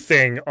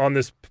anything on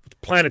this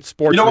planet.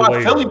 Sports. You know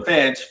what? Philly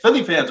fans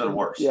are the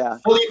worst. Yeah.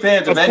 Philly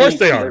fans. Of course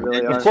they are.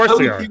 Of course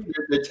they are.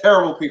 They're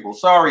terrible people.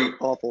 Sorry.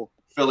 Awful.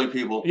 Philly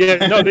people. Yeah,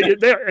 no,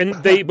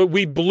 but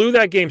we blew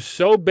that game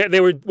so bad.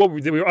 They were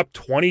up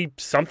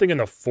 20-something in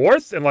the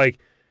fourth, and like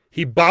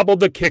he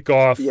bobbled the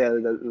kickoff,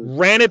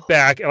 ran it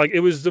back, and like it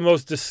was the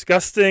most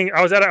disgusting.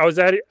 I was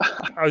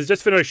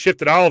just finishing a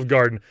shift at Olive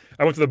Garden.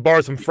 I went to the bar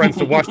with some friends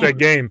to watch that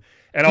game,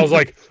 and I was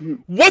like,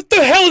 "What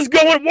the hell is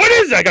going? What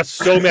is that?" I got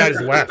so mad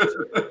as left.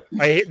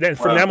 I hate that.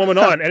 From that moment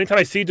on, anytime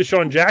I see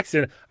Deshaun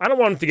Jackson, I don't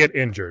want him to get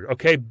injured.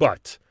 Okay,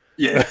 but.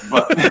 Yeah,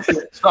 but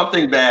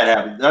something bad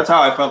happened. That's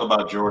how I felt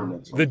about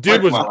Jordan. The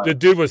dude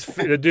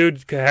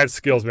had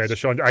skills, man.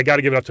 Deshaun, I got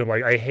to give it up to him.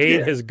 Like I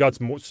hate his guts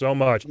so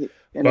much.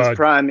 In his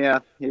prime,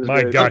 he was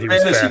my God, he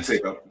was fast.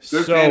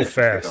 So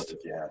fast.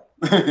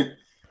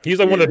 He's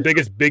like one of the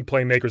biggest big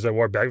playmakers that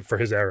were back for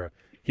his era.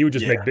 He would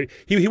just make big.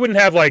 He wouldn't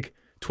have like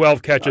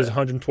 12 catches,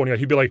 120 yards.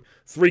 He'd be like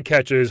 3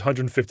 catches,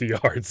 150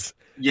 yards.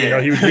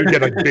 Yeah, he would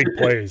get like big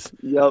plays.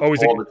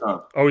 Always all the time.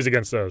 Always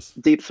against us.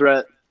 Deep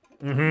threat.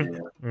 Mm-hmm. Yeah.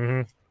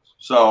 Mm-hmm.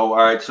 So, all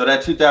right. So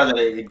that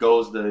 2008, it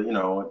goes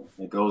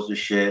to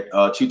shit.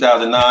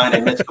 2009, they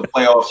missed the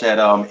playoffs at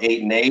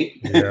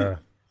 8-8. Yeah.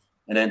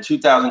 And then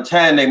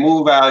 2010, they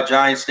move out of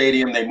Giant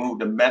Stadium. They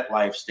moved to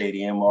MetLife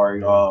Stadium. Or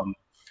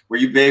were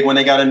you big when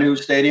they got a new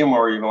stadium,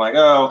 or were you like,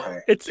 oh, okay?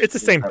 It's the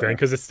same thing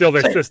because it's still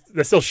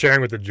they're still sharing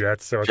with the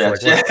Jets, so it's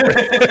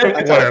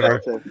whatever.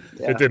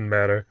 It didn't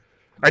matter.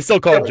 I still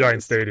call it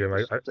Giant Stadium.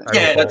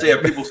 That's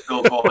it. People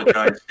still call it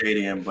Giant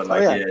Stadium, but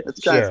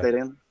it's Giant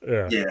Stadium.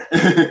 Yeah.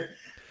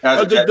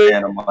 As a Jet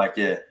fan, I'm like,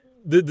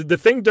 The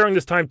thing during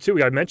this time,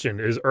 too, I mentioned,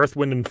 is Earth,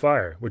 Wind, and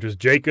Fire, which was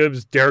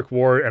Jacobs, Derek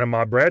Ward, and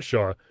Ahmad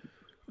Bradshaw,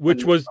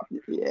 which was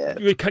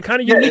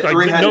kind of unique.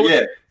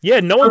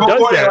 No one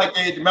does that.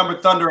 Like, remember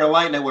Thunder and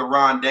Lightning with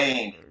Ron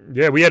Dane?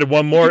 Yeah, we had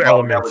one more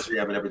element.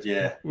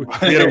 Yeah. We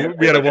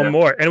had one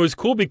more, and it was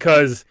cool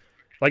because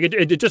like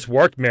it just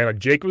worked, man. Like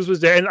Jacobs was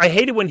there, and I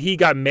hated when he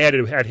got mad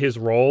at his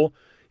role.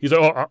 He's like,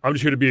 "Oh, I'm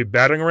just here to be a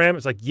battering ram."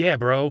 It's like, yeah,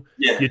 bro.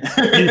 Yeah.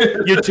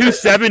 You're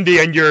 270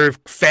 and you're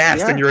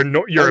fast and you're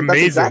amazing.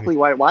 That's exactly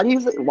why. Why do you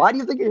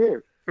think you're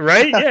here?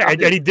 Right? Yeah,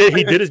 and he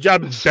did his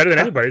job better than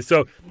anybody.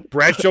 So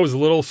Bradshaw was a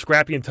little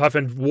scrappy and tough,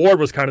 and Ward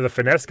was kind of the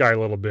finesse guy a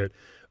little bit.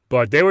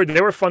 But they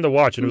were fun to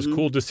watch, and it was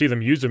cool to see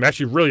them use them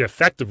actually really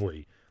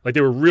effectively. Like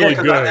they were really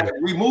good.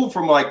 We moved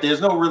from like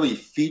there's no really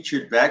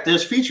featured back.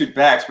 There's featured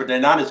backs, but they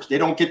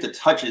don't get the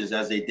touches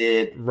as they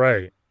did.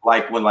 Right.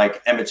 Like when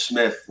like Emmitt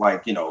Smith,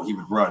 like he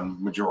would run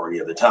majority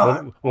of the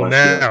time. Well,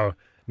 now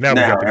we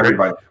got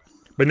everybody.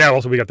 But now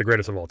also we got the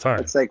greatest of all time.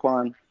 It's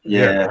Saquon.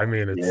 Yeah. I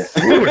mean it's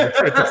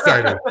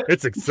exciting.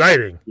 It's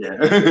exciting.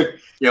 Yeah.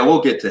 Yeah,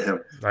 we'll get to him.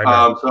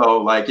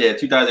 So like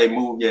 2000 they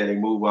move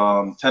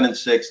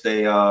 10-6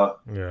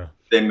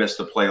 they missed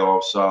the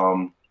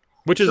playoffs.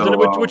 Which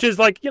is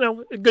like,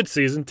 a good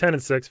season,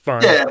 10-6,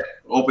 fine. Yeah,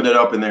 open it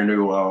up in their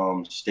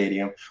new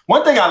stadium.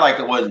 One thing I like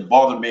was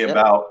bothered me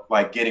about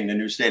like getting the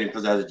new stadium,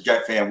 because as a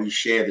Jet fan, we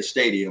share the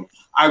stadium.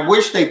 I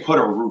wish they put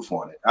a roof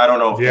on it. I don't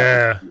know.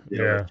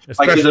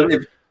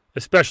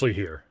 Especially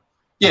here.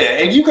 Yeah,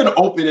 and you can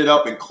open it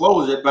up and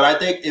close it, but I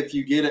think if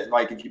you get it,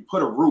 like if you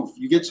put a roof,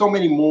 you get so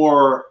many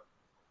more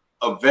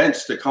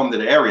events to come to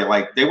the area.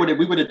 Like we would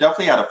have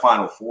definitely had a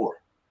Final Four.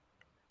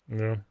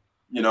 Yeah.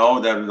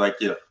 That was like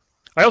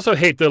I also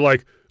hate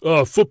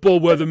the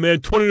football weather,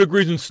 man. 20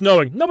 degrees and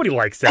snowing. Nobody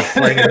likes that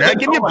playing in that.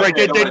 Give me a break.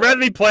 They'd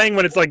rather be playing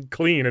when it's like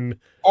clean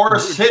or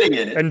sitting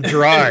in it and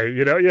dry.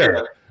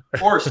 Yeah.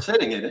 Or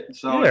sitting in it.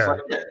 So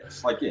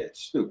it's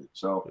stupid.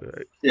 So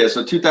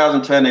So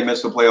 2010 they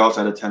missed the playoffs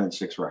at a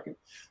 10-6 record,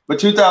 but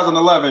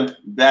 2011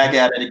 back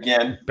at it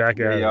again.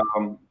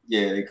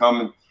 They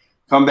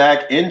come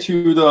back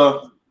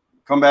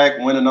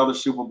win another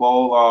Super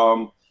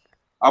Bowl.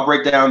 I'll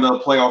break down the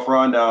playoff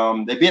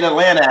run. They beat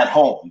Atlanta at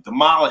home,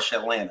 demolish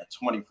Atlanta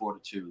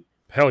 24-2.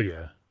 Hell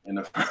yeah! In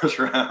the first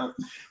round.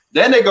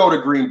 Then they go to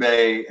Green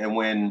Bay and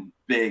win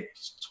big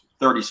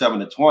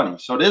 37-20.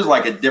 So this is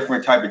like a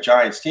different type of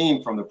Giants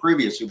team from the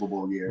previous Super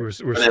Bowl year.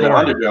 We're an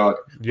underdog.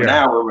 Yeah. But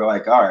now we're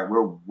like, all right,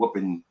 we're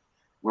whooping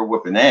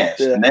ass.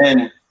 Yeah. And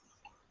then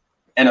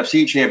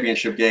NFC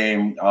Championship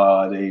game,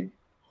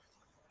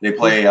 they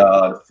play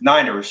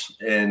Niners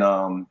in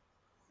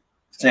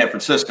San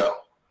Francisco.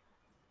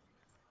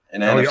 An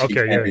NFC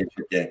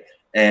Championship game.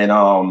 And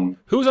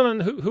who's on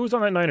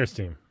that Niners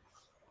team?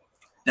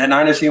 That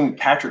Niners team,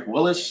 Patrick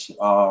Willis.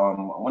 I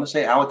want to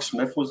say Alex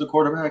Smith was the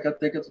quarterback, I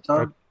think, at the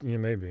time. Yeah,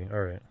 maybe.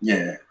 All right.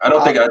 Yeah. I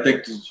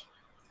think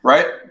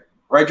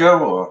right, Joe?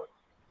 Or?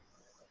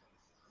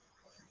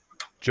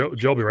 Joe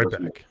will be right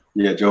back.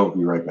 Yeah, Joe will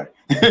be right back.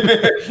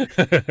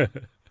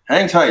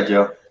 Hang tight,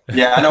 Joe.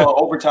 Yeah, I know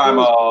overtime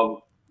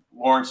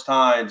Lawrence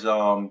Tynes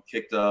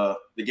kicked the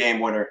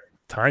game winner.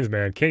 Tynes,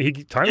 man.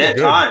 Tynes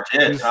was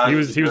good.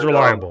 Tynes, he was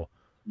reliable.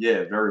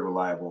 Yeah, very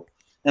reliable.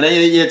 And then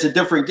it's a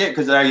different get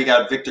because now you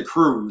got Victor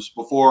Cruz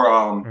before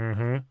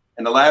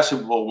in the last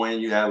Super Bowl win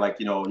you had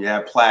you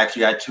had Plax,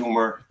 you had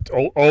Toomer.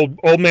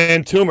 Old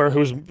man Toomer,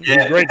 who's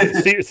great.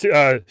 Steve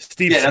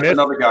Smith. That's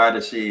another guy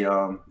to see.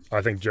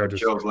 I think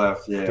Joe's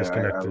left. Yeah,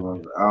 disconnected.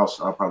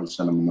 I'll probably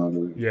send him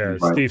another. Yeah,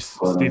 Steve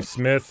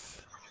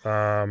Smith.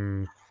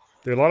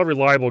 There are a lot of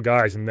reliable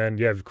guys, and then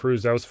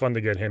Cruz. That was fun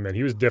to get him in.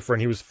 He was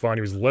different. He was fun.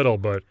 He was little,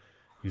 but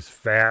he was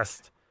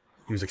fast.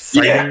 He was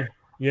exciting. Yeah.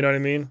 You know what I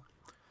mean?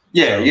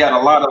 Yeah, he had a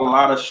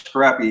lot of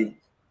scrappy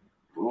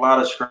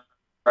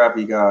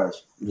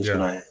guys. I'm just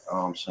gonna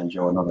send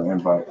Joe another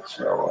invite.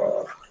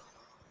 So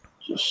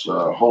just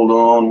hold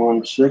on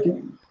 1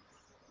 second.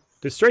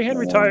 Did Strahan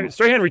retire?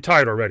 Strahan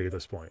retired already at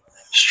this point.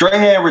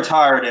 Strahan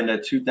retired in the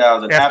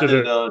 2000 after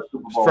the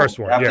Super Bowl. First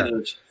one,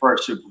 the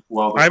first Super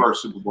Bowl,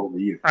 first Super Bowl of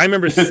the year. I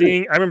remember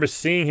seeing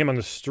him on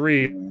the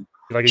street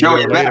like a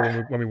year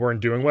later when we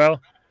weren't doing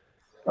well.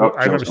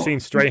 I remember seeing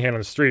Strahan on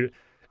the street,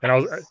 and I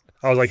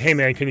was like, "Hey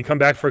man, can you come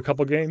back for a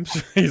couple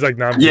games?" He's like,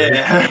 "No, I'm good."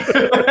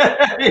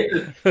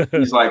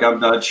 He's like, "I'm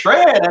done."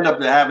 Strahan ended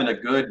up having a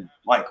good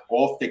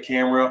off the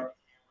camera.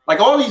 Like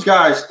all these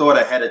guys thought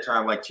ahead of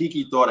time. Like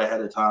Tiki thought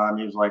ahead of time.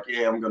 He was like,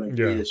 "Yeah, I'm gonna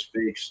be this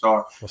big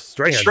star." Well,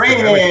 Strahan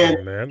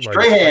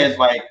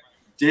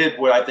did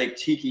what I think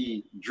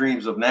Tiki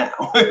dreams of now.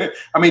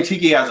 I mean,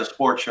 Tiki has a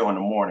sports show in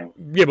the morning.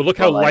 Yeah, but look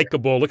how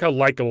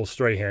likable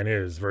Strahan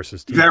is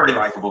versus Tiki. Very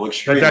likable,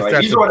 extremely.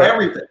 He's on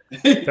everything.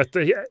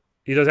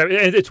 He does have.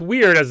 And it's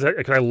weird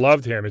because I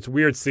loved him. It's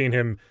weird seeing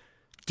him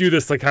do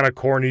this kind of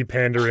corny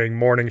pandering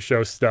morning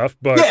show stuff,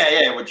 but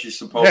what you're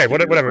supposed to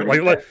whatever.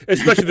 Like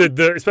especially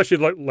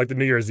the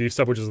New Year's Eve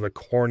stuff, which is the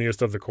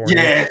corniest of the corny.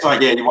 Yeah, it's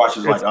you watch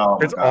it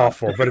it's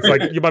awful, but it's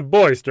like you're my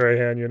boy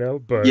Strahan,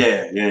 But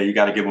you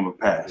got to give him a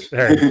pass.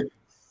 Hey,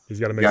 he's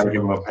got to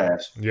give him a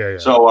pass. Yeah.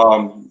 So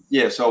I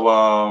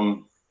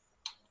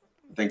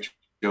think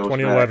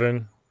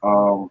 2011.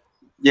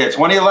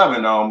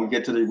 2011. We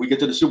get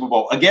to the Super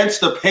Bowl against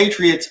the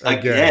Patriots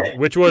again.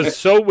 Which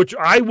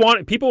I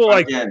want people were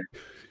like. Again.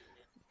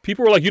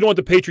 people were like, "You don't want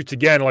the Patriots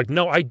again." Like,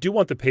 no, I do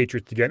want the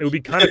Patriots again. It would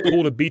be kind of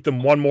cool to beat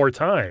them one more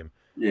time.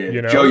 Yeah,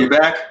 you know? Joe, you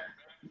back?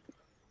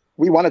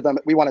 We wanted them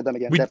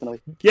again,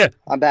 definitely. Yeah,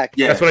 I'm back.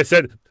 Yeah, that's what I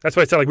said.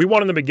 Like, we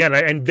wanted them again,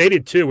 and they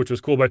did too, which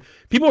was cool. But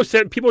people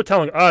were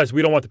telling us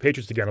we don't want the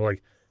Patriots again. I'm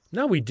like,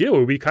 no, we do. It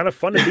would be kind of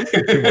fun to beat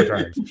them 2 more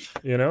times.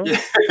 You know?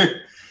 Yeah.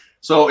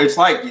 So it's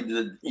like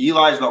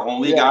Eli's the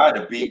only guy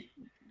to beat.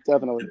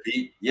 Definitely.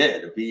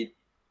 To beat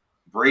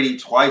Brady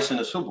twice in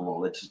the Super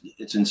Bowl.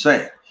 It's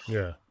insane.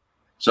 Yeah.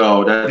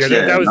 So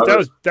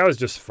that was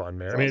just fun,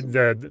 man. I mean,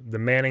 the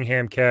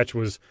Manningham catch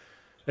was,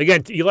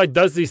 again, Eli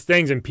does these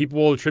things and people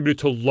will attribute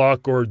to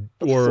luck or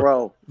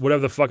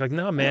whatever the fuck. Like,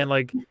 no, man,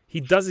 like he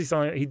does these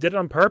on, he did it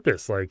on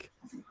purpose. Like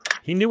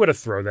he knew how to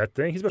throw that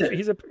thing. He's been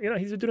doing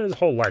it his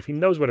whole life. He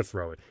knows where to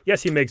throw it.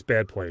 Yes, he makes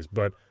bad plays,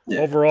 but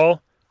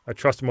overall, I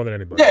trust him more than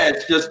anybody. Yeah,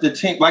 it's just the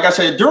team. Like I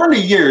said, during the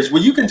years,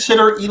 would you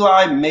consider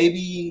Eli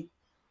maybe?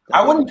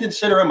 I wouldn't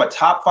consider him a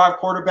top 5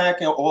 quarterback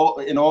in all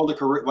the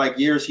career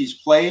years he's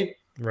played.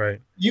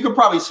 Right. You could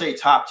probably say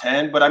top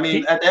 10, but I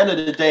mean, at the end of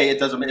the day, it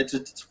doesn't.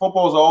 It's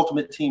football's the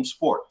ultimate team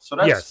sport, so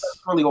that's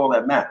really all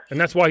that matters. And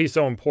that's why he's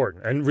so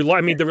important. And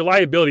the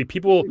reliability.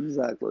 People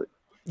exactly.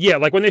 Yeah,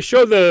 like when they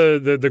show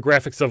the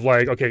graphics of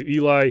like, okay,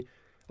 Eli,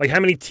 like how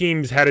many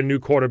teams had a new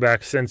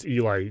quarterback since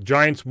Eli?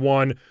 Giants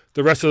won.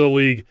 The rest of the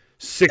league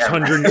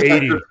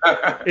 680.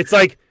 It's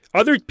like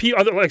other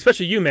people,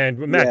 especially you,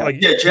 man, Matt.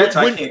 Jets.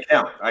 I can't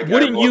count.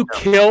 Wouldn't you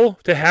kill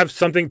to have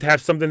something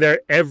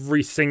there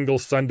every single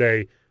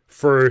Sunday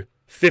for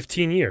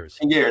 15 years?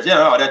 Years, yeah.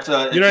 No, that's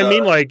you know what I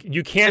mean? Like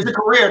you can't. It's a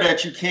career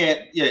that you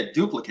can't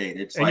duplicate.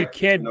 It's and like you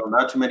can't.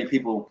 Not too many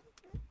people.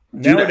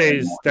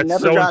 Nowadays, that's never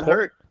so got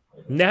important.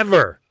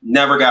 Hurt.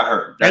 Never got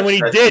hurt. And when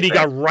he did, he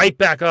got right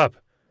back up.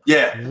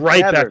 Yeah,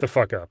 back the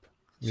fuck up.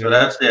 So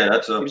that's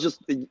a. It was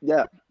just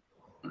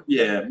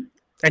Yeah.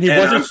 And he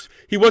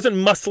wasn't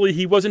muscly.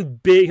 He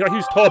wasn't big. Like, he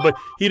was tall, but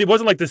he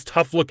wasn't like this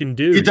tough looking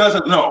dude. He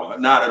doesn't. No,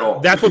 not at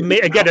all. That's what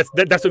made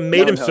that's what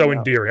made him so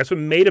endearing. That's what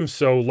made him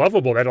so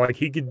lovable. That like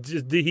he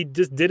just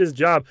did his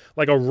job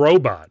like a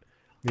robot,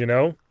 you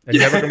know, and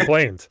never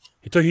complained.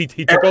 He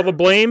took all the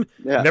blame.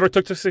 Yeah. Never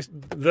took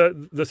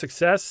the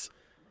success.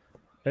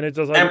 And it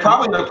does. And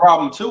probably the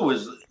problem too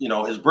is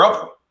his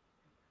brother.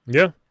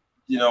 Yeah.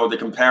 The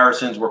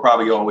comparisons were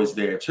probably always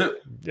there too.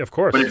 Yeah, of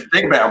course. But if you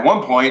think about it, at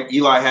one point,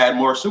 Eli had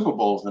more Super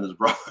Bowls than his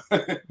brother.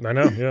 I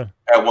know, yeah.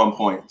 At one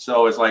point.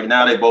 So it's like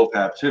now they both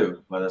have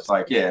 2. But it's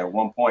like, at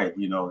one point,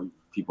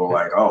 people are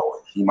like,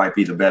 oh, he might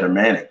be the better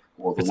Manning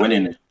or the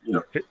winning,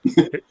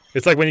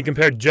 It's like when you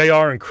compare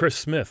JR and Chris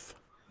Smith.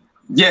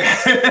 Yeah.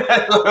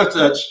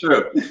 That's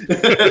true.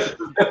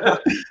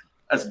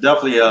 That's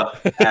definitely an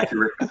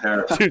accurate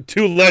comparison.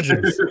 Two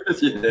legends.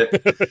 Yeah.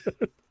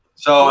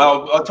 So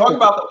I'll talk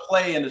about the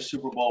play in the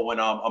Super Bowl when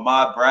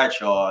Ahmad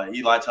Bradshaw,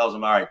 Eli tells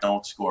him, all right,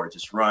 don't score,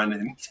 just run.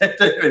 And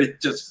he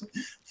just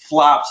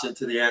flops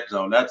into the end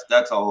zone. That's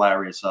a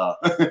hilarious.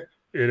 It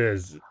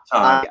is.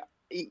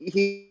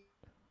 He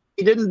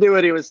didn't do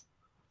what he was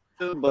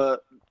doing,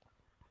 but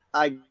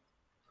I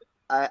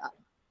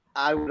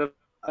would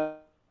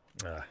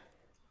have.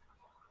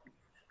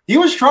 He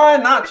was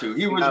trying not to.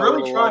 He was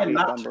really trying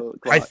not to.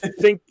 I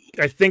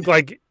think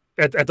like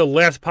at the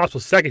last possible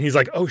second, he's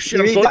like, "Oh shit!"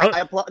 I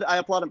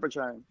applaud him for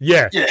trying.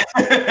 Yeah.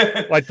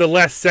 Like the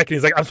last second,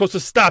 he's like, "I'm supposed to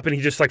stop," and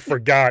he just like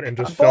forgot and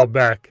just fell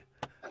back.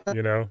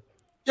 Yeah,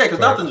 because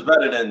nothing's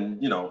better than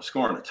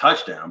scoring a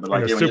touchdown. But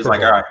like, when he's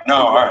like,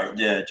 all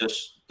right,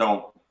 just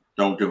don't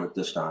do it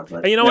this time.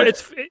 But, and you know what?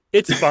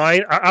 It's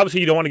fine.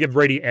 Obviously, you don't want to give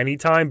Brady any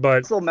time,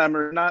 but still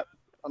memory, not.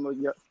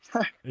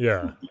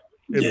 Yeah.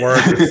 It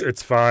worked.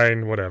 It's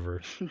fine.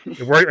 Whatever.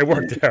 It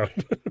worked out.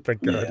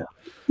 Thank God.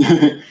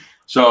 Yeah.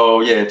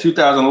 So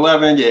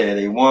 2011. Yeah,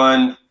 they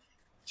won.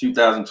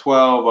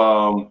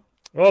 2012.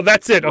 Well,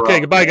 that's it.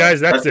 Okay, goodbye,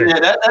 guys. That's it.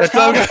 Yeah, that's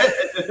all.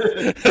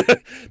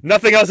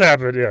 Nothing else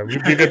happened. Yeah,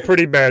 we've been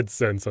pretty bad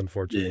since,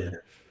 unfortunately. Yeah.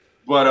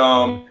 But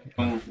all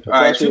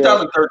right,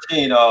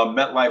 2013.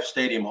 MetLife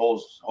Stadium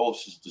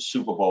hosts the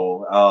Super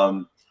Bowl.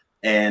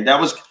 And that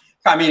was.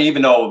 I mean,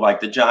 even though like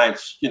the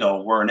Giants,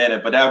 weren't in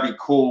it, but that'd be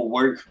cool.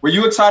 Were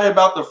you excited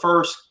about the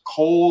first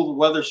cold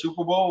weather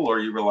Super Bowl, or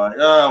you were like,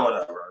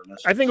 whatever?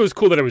 I think it was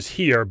cool that it was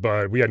here,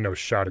 but we had no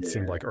shot. It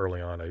seemed like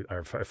early on,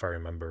 if I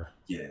remember.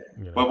 Yeah,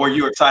 but were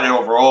you excited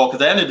overall?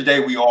 Because at the end of the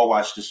day, we all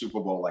watched the Super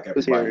Bowl like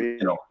everybody.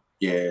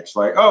 Yeah, it's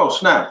like, oh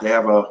snap, they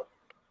have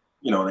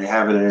they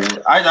have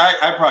it.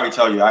 I probably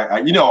tell you,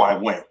 I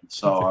went,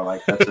 so I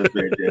like that's a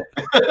big deal.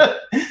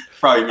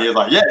 Probably me is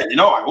like,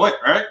 I went,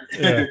 right?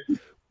 Yeah.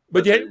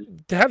 But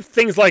to have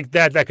things like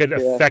that could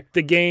affect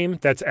the game,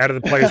 that's out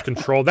of the player's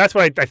control. That's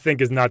what I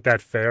think is not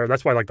that fair.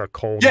 That's why the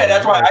cold. Yeah,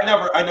 that's why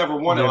I never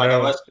wanted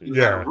unless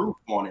you had a roof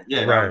on it.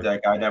 Yeah, right.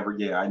 Like I never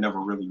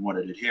really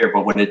wanted it here.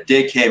 But when it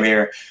did came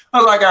here, I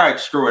was like, all right,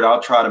 screw it.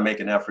 I'll try to make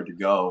an effort to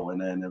go. And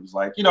then it was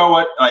like, you know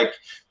what? Like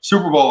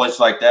Super Bowl is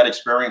like that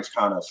experience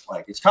kind of sucks.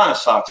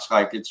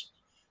 Like it's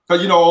because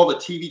because all the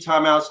TV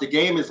timeouts. The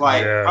game is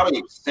probably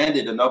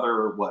extended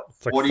another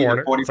It's like 40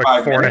 to 45 it's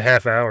like 4.5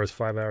 minutes. hours,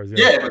 5 hours.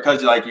 Yeah,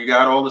 because you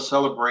got all the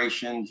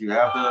celebrations, you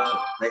have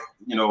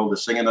the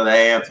singing of the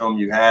anthem,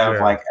 you have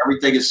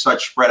everything is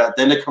such spread out.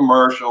 Then the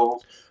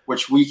commercials,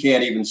 which we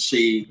can't even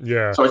see.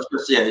 Yeah. So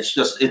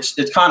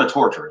it's kind of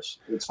torturous.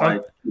 It's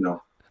I'm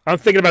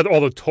thinking about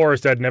all the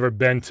tourists that had never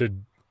been to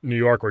New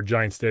York or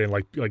Giant Stadium,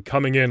 like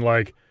coming in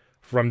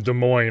from Des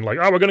Moines,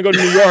 we're gonna go to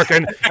New York,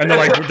 and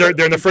they're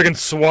they're in the friggin'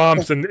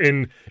 swamps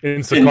in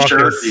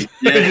Secaucus.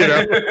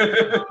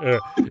 Yeah.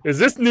 Is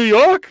this New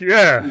York?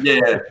 Yeah.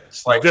 Yeah.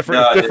 It's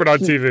different on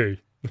TV.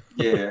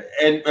 Yeah,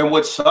 and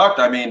what sucked,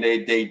 I mean,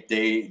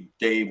 they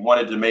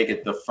wanted to make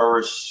it the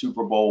first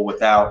Super Bowl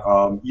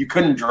without you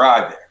couldn't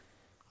drive there.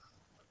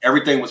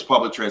 Everything was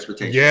public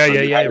transportation. Yeah,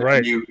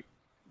 right.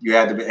 You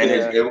had to be, and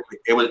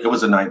it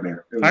was a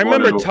nightmare. I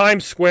remember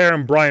Times Square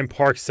and Bryant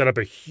Park set up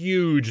a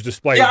huge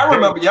display. Yeah, I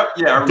remember. Yep,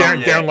 yeah, I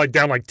remember.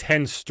 Down like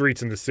 10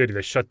 streets in the city.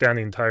 They shut down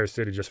the entire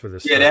city just for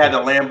this. Yeah, they had the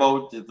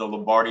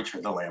Lombardi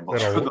Trophy. They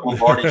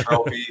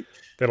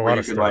had a lot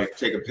of stuff.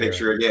 Take a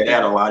picture. Yeah, they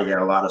had a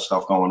lot of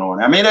stuff going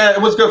on. I mean,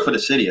 it was good for the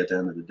city at the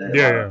end of the day.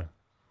 Yeah.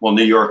 Well,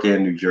 New York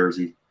and New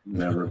Jersey,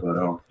 never,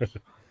 but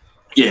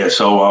yeah.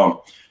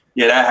 So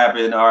that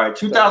happened. All right,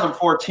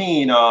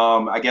 2014.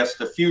 I guess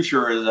the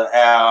future is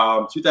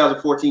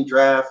 2014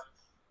 draft.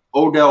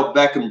 Odell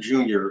Beckham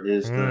Jr.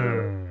 is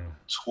the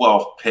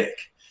 12th pick.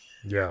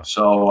 Yeah.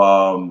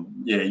 So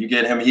you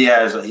get him. He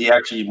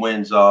actually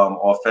wins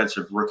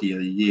Offensive Rookie of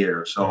the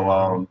Year.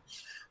 So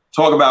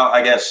talk about,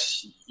 I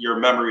guess, your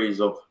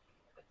memories of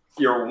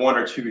your 1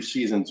 or 2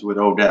 seasons with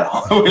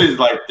Odell.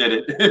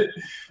 Did it?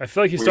 I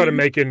feel like he started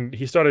making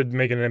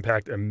an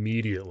impact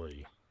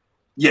immediately.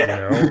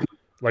 Yeah.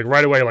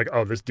 Right away,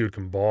 this dude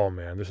can ball,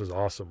 man. This is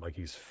awesome.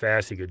 He's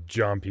fast. He could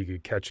jump. He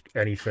could catch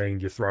anything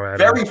you throw at him.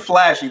 Very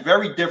flashy.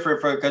 Very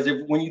different because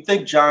when you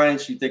think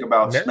Giants, you think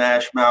about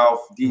smash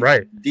mouth,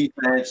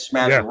 defense,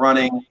 smash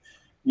running.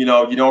 You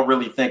don't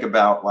really think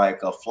about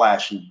a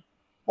flashy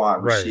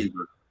wide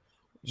receiver.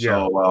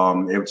 Yeah.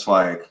 So it's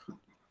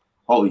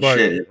holy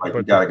shit!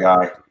 You got a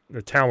guy.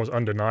 The talent was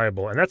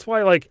undeniable, and that's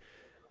why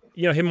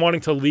him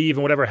wanting to leave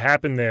and whatever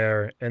happened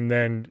there, and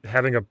then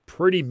having a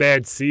pretty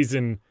bad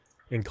season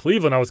in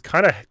Cleveland, I'm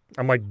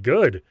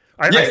good.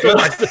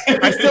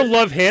 I still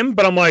love him,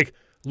 but I'm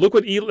look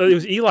what it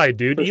was Eli,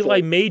 dude.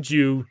 Eli made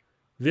you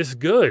this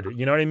good.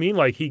 You know what I mean?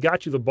 He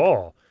got you the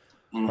ball.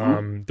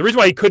 Mm-hmm. The reason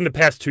why he couldn't have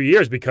passed 2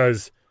 years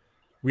because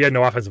we had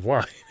no offensive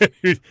line.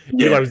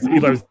 Eli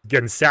was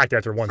getting sacked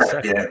after 1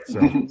 second. Yeah, so.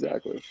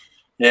 Exactly.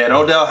 Yeah, and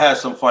Odell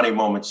has some funny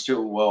moments too.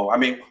 Well,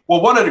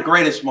 one of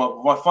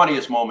the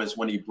funniest moments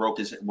when he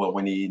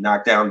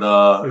knocked down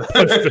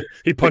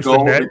he punched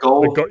the net.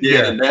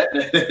 The net.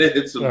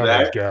 It's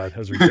my God, that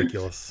was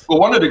ridiculous. Well,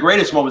 one of the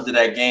greatest moments of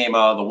that game,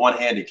 the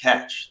one-handed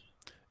catch.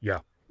 Yeah,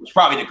 it was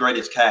probably the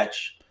greatest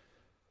catch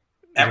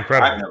ever.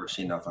 Incredible. I've never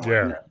seen nothing like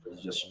that.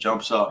 It just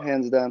jumps up,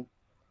 hands down,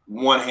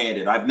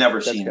 one-handed. I've never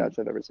seen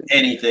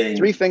anything.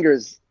 3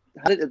 fingers.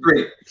 How did it?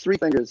 3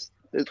 fingers.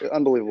 It's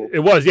unbelievable. It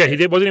was, yeah.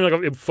 It wasn't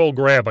even a full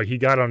grab. He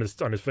got it on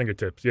his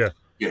fingertips. Yeah.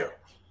 Yeah.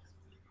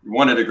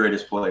 One of the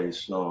greatest plays.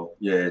 So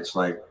it's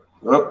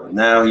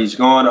now he's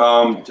gone.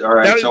 All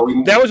right.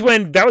 That was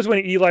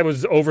when Eli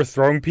was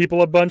overthrowing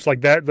people a bunch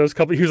like that. Those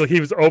couple. He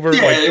was over.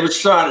 Yeah, it was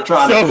starting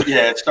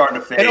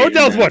to fade. And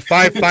Odell's what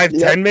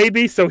 5'10"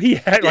 maybe. So he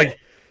had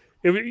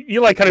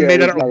Eli kind of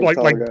made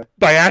that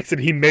by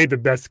accident. He made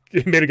it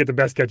get the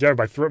best catch ever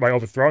by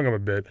overthrowing him a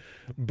bit,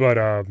 but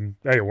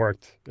hey, it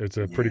worked. It's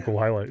a pretty cool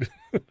highlight.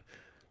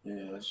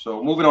 Yeah.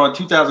 So moving on,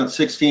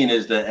 2016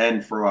 is the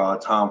end for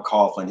Tom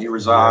Coughlin. He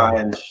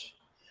resigned.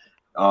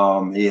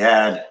 He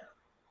had a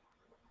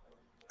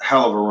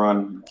hell of a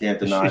run. Can't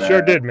deny that. He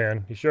sure did,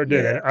 man. He sure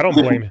did. Yeah. And I don't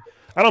blame him.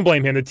 I don't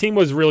blame him. The team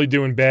was really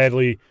doing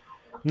badly.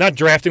 Not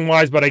drafting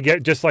wise, but I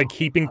get just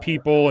keeping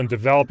people and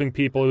developing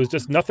people. It was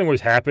just nothing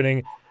was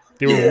happening.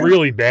 They were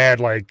really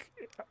bad.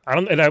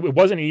 It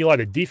wasn't Eli.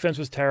 The defense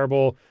was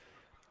terrible.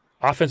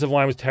 Offensive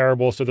line was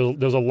terrible. So there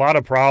was a lot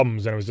of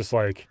problems, and it was just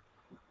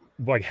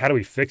how do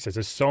we fix this?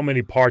 There's so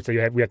many parts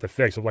that we have to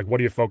fix. So what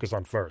do you focus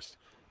on first?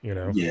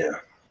 Yeah,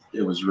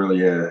 it was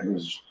really it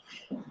was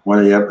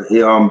when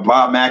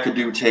Bob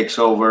McAdoo takes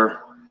over,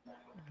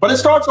 but it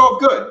starts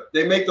off good.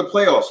 They make the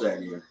playoffs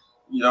that year.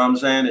 You know what I'm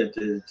saying?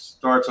 It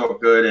starts off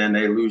good, and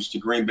they lose to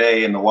Green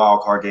Bay in the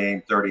wild card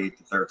game,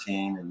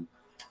 38-13, and.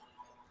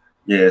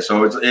 Yeah,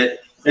 so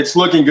it's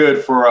looking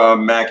good for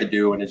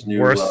McAdoo and his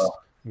new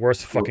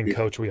worst fucking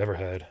coach we ever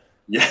had.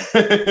 Yeah,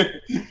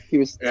 he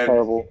was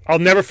terrible. I'll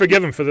never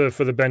forgive him for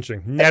the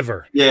benching.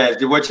 Never. Yeah,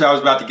 which I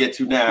was about to get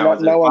to now.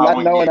 No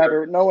one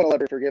will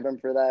ever forgive him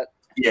for that.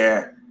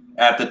 Yeah,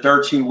 after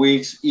 13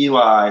 weeks,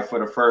 Eli for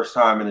the first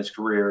time in his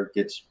career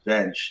gets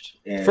benched.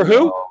 And, for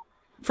who?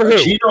 For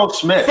who? Geno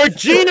Smith. For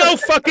Geno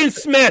fucking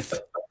Smith.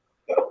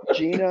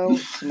 Geno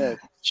Smith.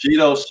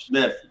 Geno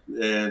Smith.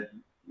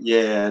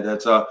 Yeah,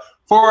 that's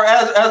for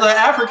as an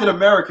African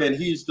American,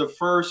 he's the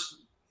first.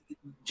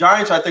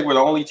 Giants, I think, were the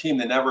only team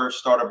that never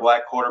started a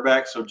black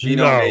quarterback. So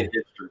Geno made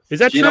history. Is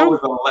that Geno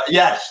true?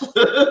 Yes.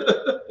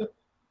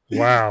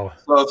 Wow.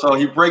 So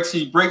he breaks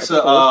he breaks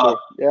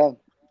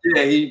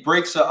he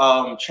breaks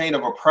a chain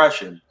of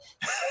oppression.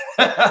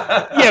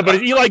 Yeah, but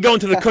is Eli going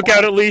to the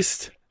cookout at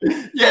least?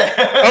 Yeah.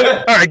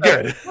 Oh, all right,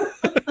 good.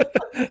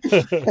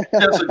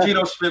 Yeah, so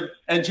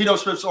Geno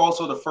Smith's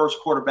also the first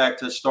quarterback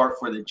to start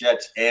for the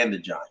Jets and the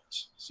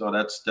Giants. So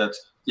that's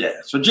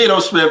So Geno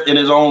Smith in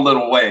his own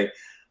little way.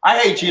 I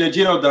hate Geno.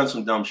 Geno done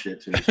some dumb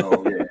shit too.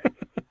 So yeah,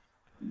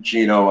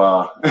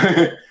 Geno.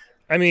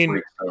 I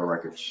mean,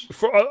 records.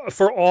 for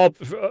all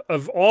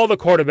the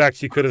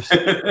quarterbacks you could have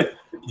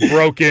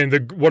broken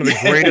one of the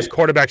greatest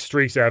quarterback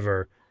streaks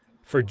ever.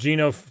 For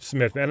Geno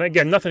Smith, and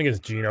again, nothing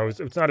against Geno.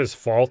 It's not his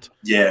fault.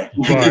 Yeah.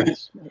 But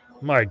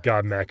my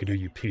God, McAdoo,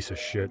 you piece of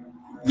shit.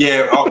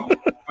 Yeah.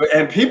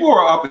 And people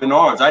are up in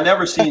arms. I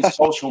never seen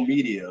social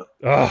media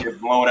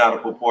get blown out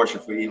of proportion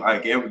for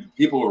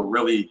people were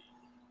really,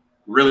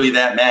 really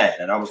that mad.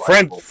 And I was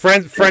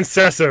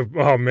Francesa.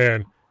 Oh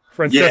man,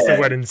 Francesa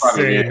went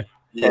insane.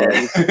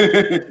 Yeah.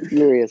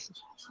 Furious.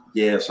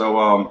 Yeah.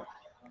 So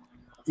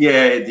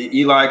the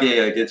Eli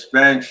gets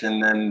benched,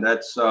 and then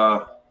that's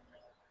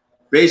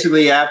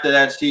basically, after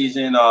that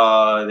season,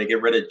 they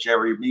get rid of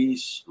Jerry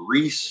Reese,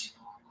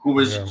 who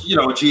was,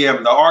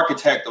 GM, the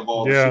architect of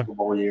all the Super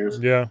Bowl years.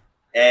 Yeah.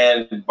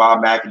 And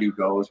Bob McAdoo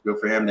goes. Good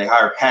for him. They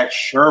hire Pat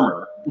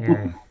Shurmur.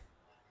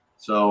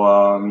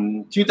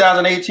 So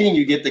 2018,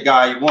 you get the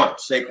guy you want,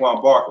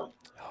 Saquon Barkley.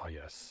 Oh,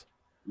 yes.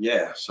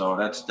 Yeah, so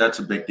that's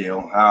a big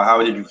deal.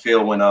 How did you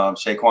feel when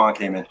Saquon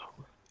came in?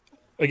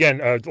 Again,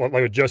 like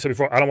what Joe said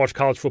before, I don't watch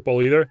college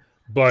football either,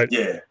 but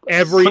the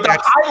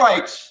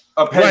highlights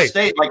of Penn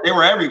State, like they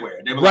were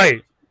everywhere. They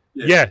were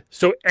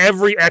So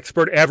every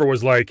expert ever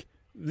was like,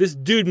 this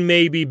dude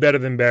may be better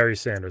than Barry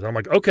Sanders. I'm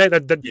like, okay,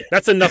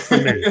 that's enough for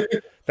me.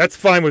 That's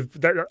fine with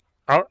that.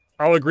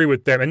 I'll agree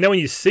with them. And then when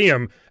you see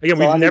him again,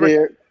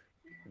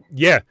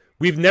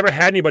 we've never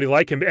had anybody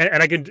like him.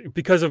 And I can,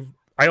 because of,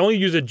 I only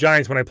use the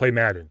Giants when I play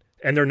Madden,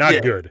 and they're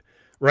not good.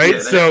 Right.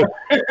 Yeah, so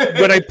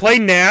when I play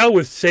now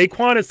with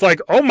Saquon, it's like,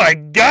 oh my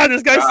God,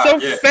 this guy's so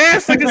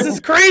fast. Like, this is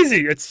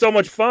crazy. It's so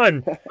much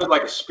fun.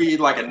 Like a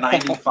speed, like a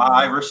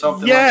 95 or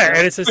something. Yeah. Like that.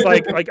 And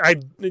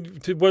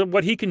it's just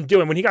what he can do.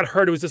 And when he got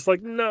hurt, it was just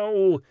like,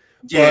 no.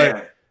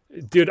 Yeah.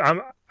 But, dude,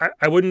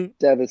 I wouldn't.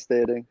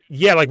 Devastating.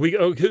 Yeah. Like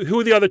who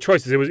were the other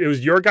choices? It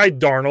was your guy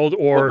Darnold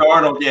or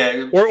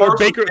Darnold. Or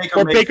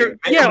Baker.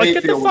 Yeah. Like,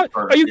 get the fuck.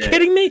 Are you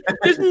kidding me?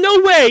 There's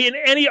no way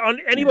on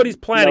anybody's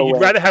planet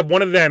you'd rather have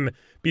one of them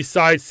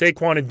besides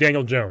Saquon and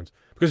Daniel Jones,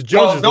 because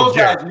Jones is those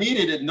legit. guys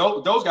needed it.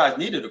 No, those guys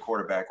needed a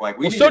quarterback. Like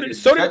we so did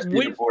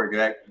we.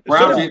 Quarterback.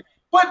 Browns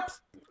but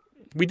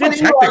we did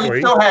technically.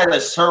 You still had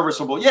a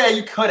serviceable. Yeah,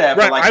 you could have.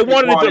 Right. But I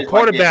wanted the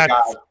quarterback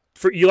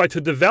for Eli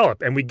to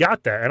develop, and we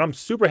got that. And I'm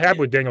super happy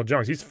with Daniel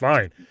Jones. He's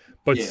fine.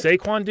 But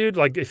Saquon, dude,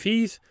 like if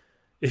he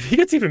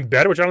gets even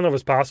better, which I don't know if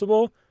it's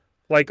possible,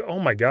 like, oh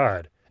my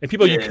God. And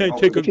people, you can't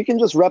take. If he can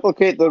just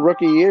replicate the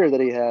rookie year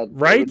that he had,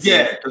 right?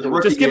 Yeah,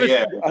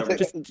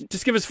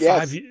 just give us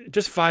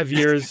 5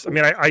 years. I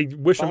mean, I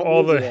wish him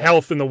all the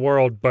health in the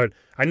world, but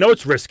I know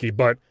it's risky.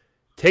 But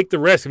take the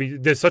risk. I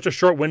mean, there's such a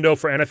short window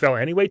for NFL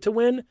anyway to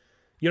win.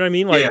 You know what I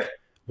mean? Like,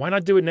 why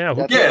not do it now?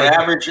 An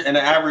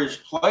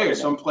average player.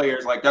 Some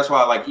players, like, that's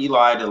why I like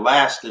Eli to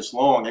last this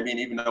long. I mean,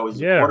 even though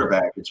he's a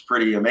quarterback, it's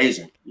pretty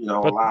amazing. You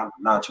know,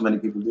 not too many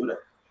people do that.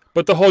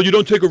 But the whole, you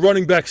don't take a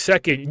running back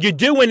second. You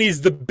do when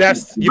he's the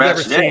best you've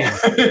ever seen.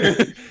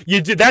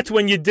 You do. That's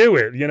when you do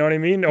it. You know what I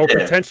mean? Or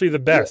potentially the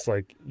best.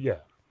 Like, Yeah.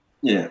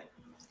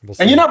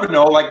 And you never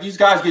know. Like, these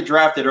guys get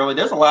drafted early.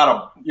 There's a lot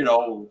of,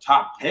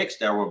 top picks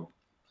that were,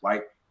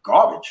 like,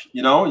 garbage.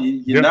 You know?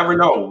 You never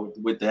know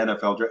with the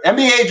NFL draft.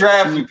 NBA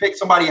draft, you pick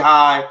somebody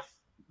high,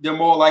 they're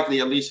more likely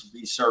at least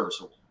be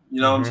serviceable.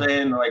 You know what I'm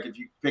saying? Like, if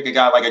you pick a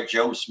guy like a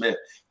Joe Smith,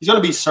 he's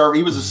going to be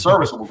he was a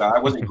serviceable guy.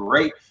 He wasn't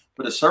great,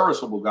 but a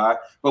serviceable guy.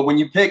 But when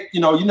you pick,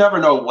 you never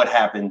know what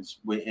happens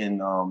in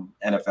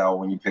NFL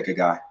when you pick a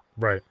guy.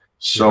 Right.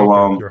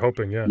 So you're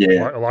hoping,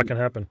 a lot can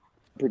happen.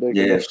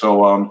 Yeah.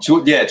 So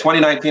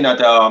 2019 at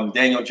the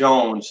Daniel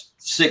Jones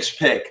 6th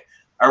pick.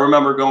 I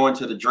remember going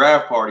to the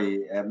draft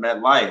party at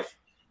MetLife,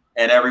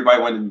 and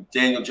everybody, when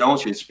Daniel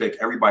Jones gets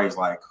picked, everybody's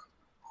like,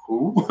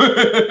 "Who?"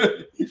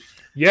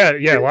 Yeah.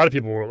 A lot of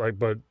people were like,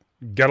 but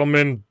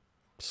Gettleman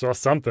saw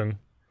something.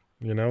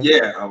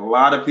 Yeah, a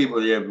lot of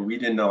people. Yeah, but we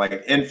didn't know.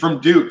 Like, and from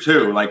Duke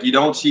too. Like, you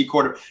don't see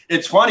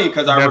It's funny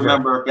because I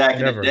remember back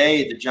in the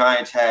day, the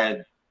Giants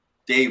had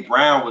Dave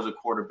Brown was a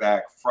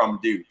quarterback from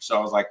Duke. So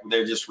I was like,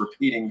 they're just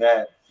repeating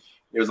that.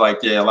 It was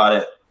like, a lot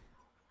of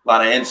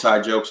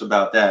inside jokes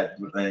about that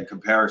and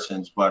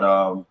comparisons. But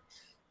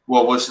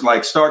was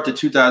like start to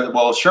 2000.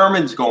 Well,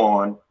 Sherman's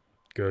gone.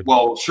 Good.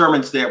 Well,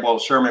 Sherman's there. Well,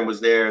 Sherman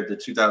was there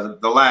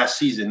the last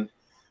season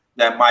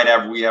that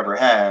we ever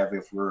have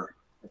if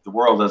the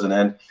world doesn't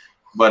end.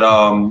 But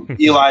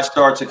Eli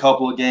starts a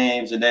couple of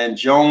games, and then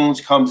Jones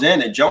comes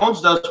in, and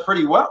Jones does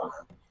pretty well.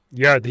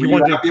 Yeah, he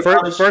won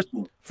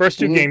the first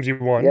 2 games he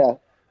won. Yeah.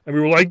 And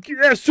we were like,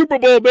 yeah, Super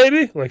Bowl,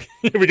 baby. Like,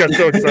 we got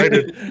so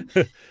excited.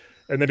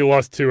 And then he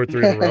lost 2 or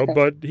 3 in a row.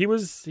 But he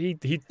was, he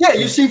Yeah,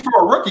 you see for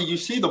a rookie, you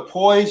see the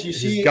poise, you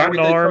see got an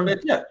everything arm. from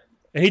it. Yeah.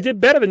 And he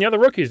did better than the other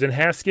rookies and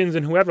Haskins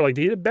and whoever. Like,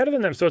 he did better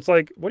than them. So it's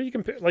like, what do you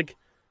compare? Like,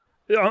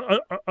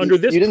 under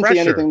this pressure. You didn't see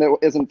anything that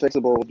isn't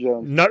fixable with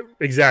Jones. Not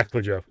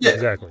exactly, Joe. Yeah.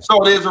 Exactly.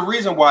 So there's a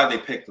reason why they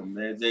picked him.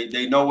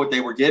 They know what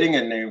they were getting,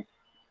 and they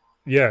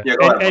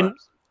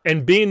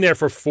and being there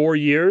for 4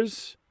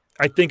 years,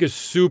 I think is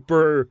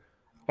super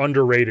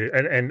underrated,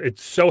 and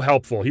it's so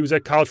helpful. He was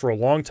at college for a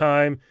long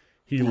time.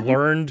 He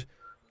learned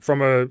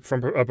from a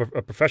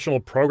professional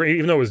program,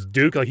 even though it was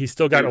Duke. Like, he's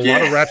still got a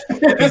lot of reps.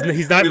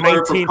 He's not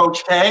 19.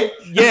 Coach K.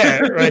 Yeah,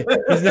 right.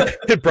 He's not,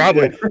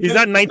 probably he's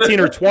not 19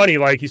 or 20.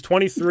 Like, he's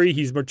 23.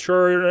 He's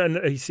mature, and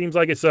he seems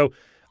like it. So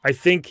I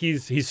think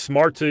he's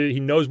smart.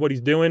 He knows what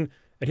he's doing,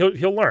 and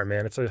he'll learn.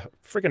 Man, it's a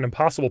freaking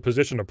impossible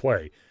position to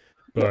play.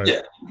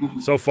 But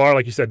so far,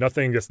 like you said,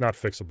 nothing that's not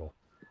fixable.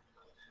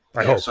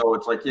 I hope. So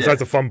it's like besides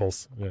the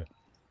fumbles. Yeah.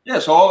 Yeah.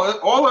 So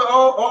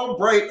all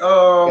bright.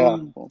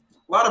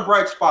 A lot of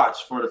bright spots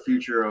for the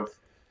future of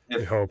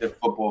if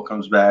football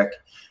comes back.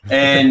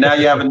 And now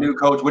you have a new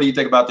coach. What do you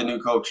think about the new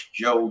coach,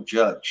 Joe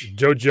Judge?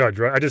 Joe Judge,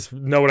 right? I just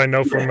know what I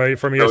know from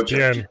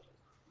ESPN.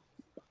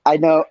 I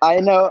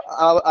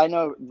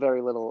know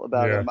very little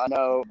about him.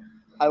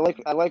 I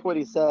like what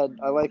he said.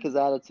 I like his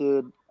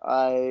attitude.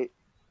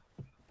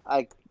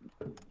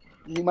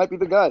 He might be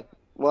the guy.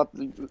 We'll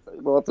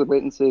have to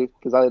wait and see,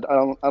 because I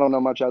don't know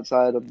much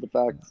outside of the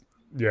fact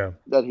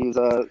that he's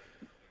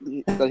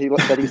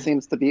that he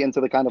seems to be into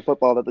the kind of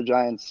football that the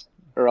Giants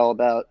are all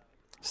about.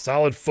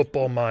 Solid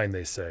football mind,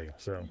 they say.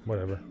 So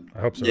whatever. I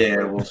hope so.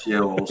 Yeah, we'll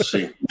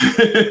see.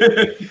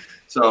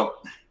 So,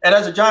 and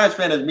as a Giants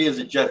fan, as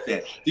a Jet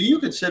fan, do you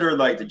consider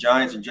like the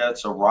Giants and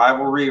Jets a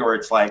rivalry, or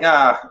it's like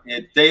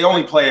they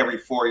only play every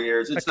 4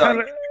 years? It's not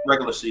like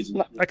regular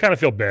season. I kind of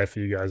feel bad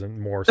for you guys,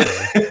 and more so.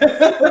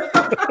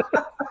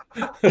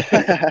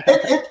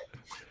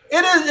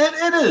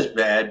 It is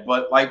bad,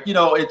 but like, you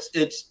know,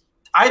 it's.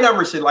 I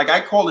never said, like, I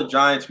call the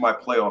Giants my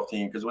playoff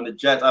team, because when the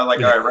Jets, I like,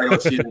 all right, regular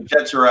season,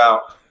 Jets are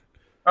out.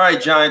 All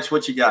right, Giants,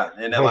 what you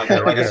got? And then, like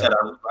I said,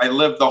 I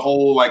lived the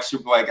whole, like,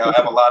 super, like, I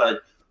have a lot of,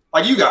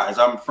 like, you guys,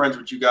 I'm friends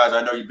with you guys.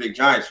 I know you're big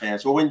Giants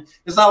fans. So when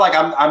it's not like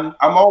I'm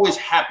always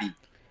happy.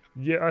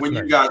 Yeah, when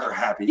you guys are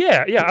happy.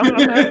 Yeah.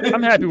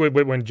 I'm happy with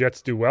when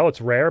Jets do well.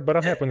 It's rare, but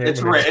I'm happy when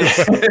it's rare.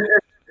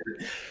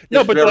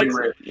 No, but like,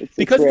 rare.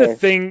 Because the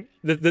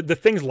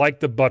things like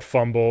the butt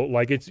fumble,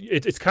 like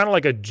it's kind of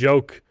like a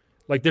joke.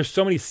 Like, there's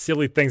so many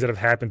silly things that have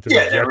happened to the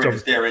Jets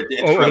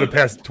over the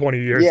past 20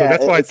 years. Yeah, so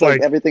that's why it's like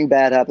everything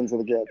bad happens to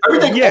the Jets.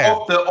 Everything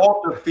off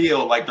the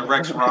field, like the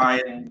Rex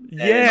Ryan.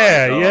 Like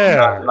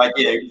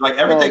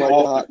everything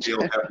off the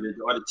field.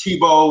 Or the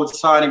Tebow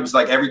signing was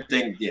like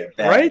everything. Yeah,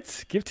 bad.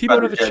 Right. Give Tebow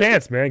another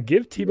chance, man.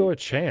 Give Tebow a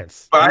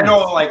chance. But I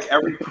know, like,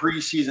 every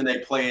preseason they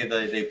play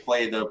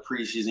the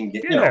preseason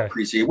game,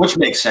 preseason, which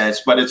makes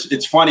sense. But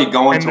it's funny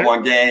going to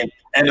one game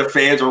and the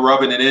fans are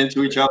rubbing it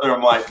into each other.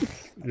 I'm like,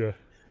 yeah.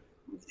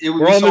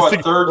 We're all in this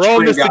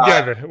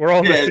together. We're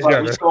all in this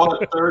together. Like we saw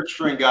the third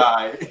string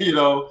guy, you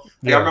know.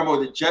 Like, I remember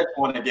when the Jets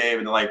won the game,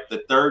 and like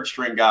the third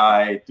string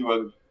guy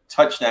threw a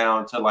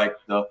touchdown to like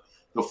the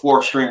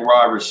fourth string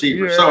wide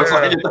receiver. Yeah. So it's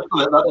like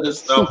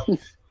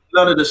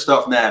none of this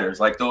stuff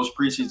matters. Like, those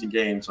preseason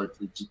games are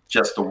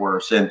just the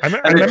worst. And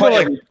they play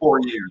like every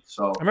 4 years.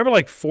 So I remember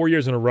like 4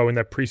 years in a row in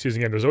that preseason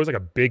game, there's always like a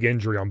big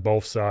injury on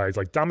both sides.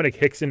 Like Dominic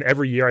Hickson,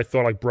 every year I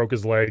thought like broke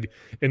his leg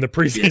in the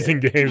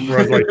preseason games, where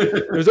I was like,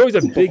 there's always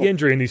a big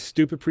injury in these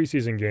stupid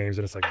preseason games,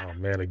 and it's like, oh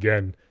man,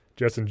 again,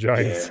 Jets and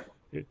Giants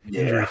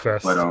injury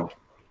fest. But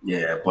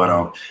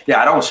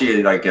I don't see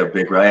it like a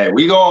big. Hey,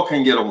 we all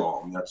can get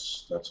along.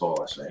 That's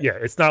all I say. Yeah,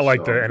 it's not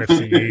like the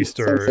NFC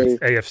East or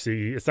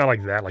AFC. It's not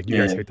like that. Like, you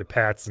guys hate the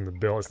Pats and the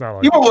Bills. It's not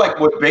like, you know,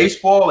 like with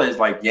baseball is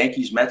like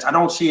Yankees, Mets. I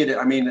don't see it.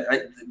 I mean,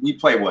 we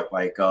play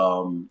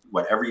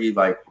every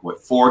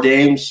 4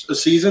 games a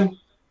season,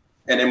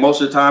 and then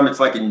most of the time it's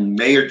like in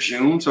May or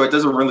June, so it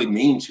doesn't really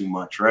mean too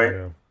much, right?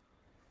 Yeah.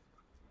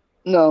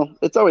 No,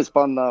 it's always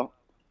fun though.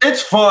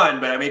 It's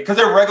fun, but I mean, because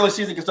they're regular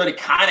season, because they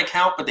kind of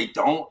count, but they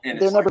don't. And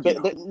they're never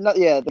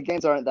the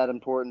games aren't that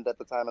important at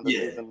the time of the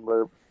season.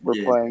 We're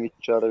playing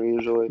each other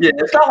usually. Yeah,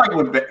 it's not like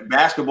with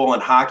basketball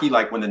and hockey,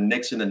 like when the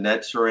Knicks and the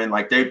Nets are in,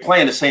 like they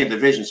play in the same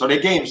division, so their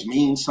games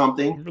mean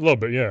something. A little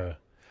bit, yeah.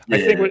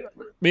 I think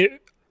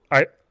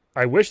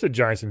I wish the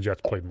Giants and Jets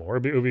played more.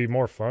 It would be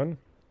more fun.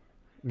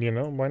 You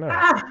know, why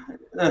not?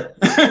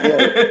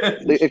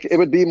 It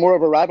would be more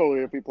of a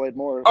rivalry if we played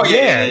more. Oh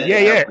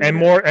yeah.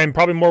 And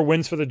probably more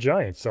wins for the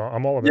Giants. So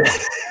I'm all about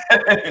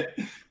it.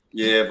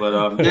 But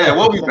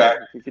we'll be back.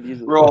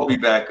 We'll all be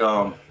back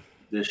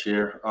this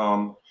year.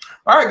 All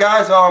right,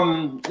 guys.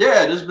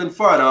 This has been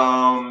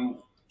fun.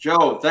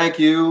 Joe, thank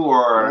you,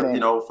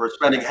 for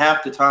spending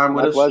half the time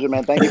with us. My pleasure,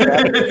 man. Thank you for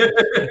having me.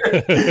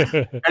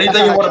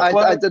 Anything you want to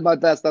plug? I did my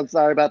best. I'm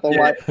sorry about the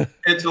wife.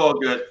 It's all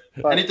good.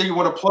 Anything you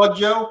want to plug,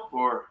 Joe?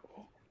 Or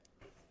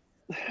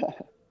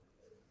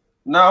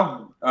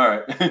no? All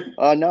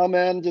right. No,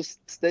 man. Just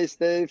stay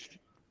safe.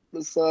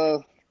 this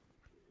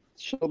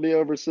she'll be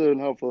over soon,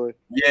 hopefully.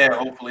 Yeah,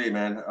 hopefully,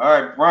 man.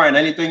 All right, Brian,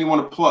 anything you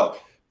want to plug?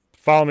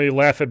 Follow me,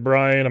 Laugh at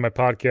Brian, on my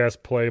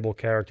podcast, Playable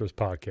Characters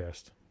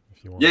Podcast.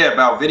 If you want. Yeah,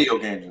 about video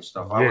games and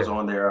stuff. I Yeah. was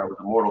on there with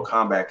a Mortal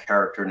Kombat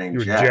character named You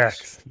were Jax.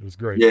 Jax. It was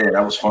great. Yeah,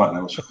 that was fun.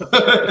 That was fun.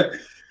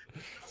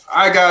 All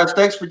right, guys.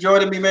 Thanks for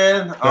joining me,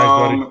 man. Thanks,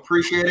 buddy.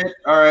 Appreciate it.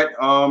 All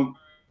right.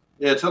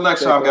 Yeah, till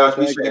next time, guys.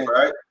 Be safe, all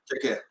right?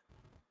 Take care.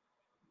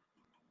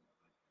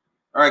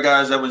 All right,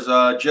 guys. That was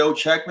Joe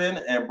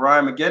Checkman and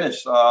Brian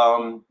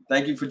McGinnis.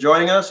 Thank you for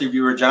joining us. If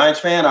you were a Giants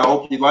fan, I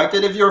hope you liked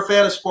it. If you're a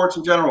fan of sports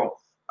in general,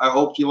 I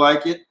hope you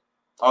like it.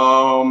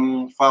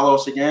 Follow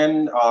us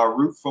again,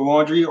 Root for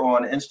Laundry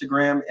on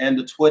Instagram and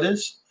the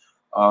Twitters.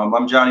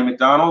 I'm Johnny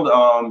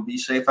McDonald. Be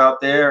safe out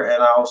there,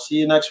 and I'll see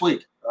you next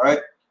week. All right.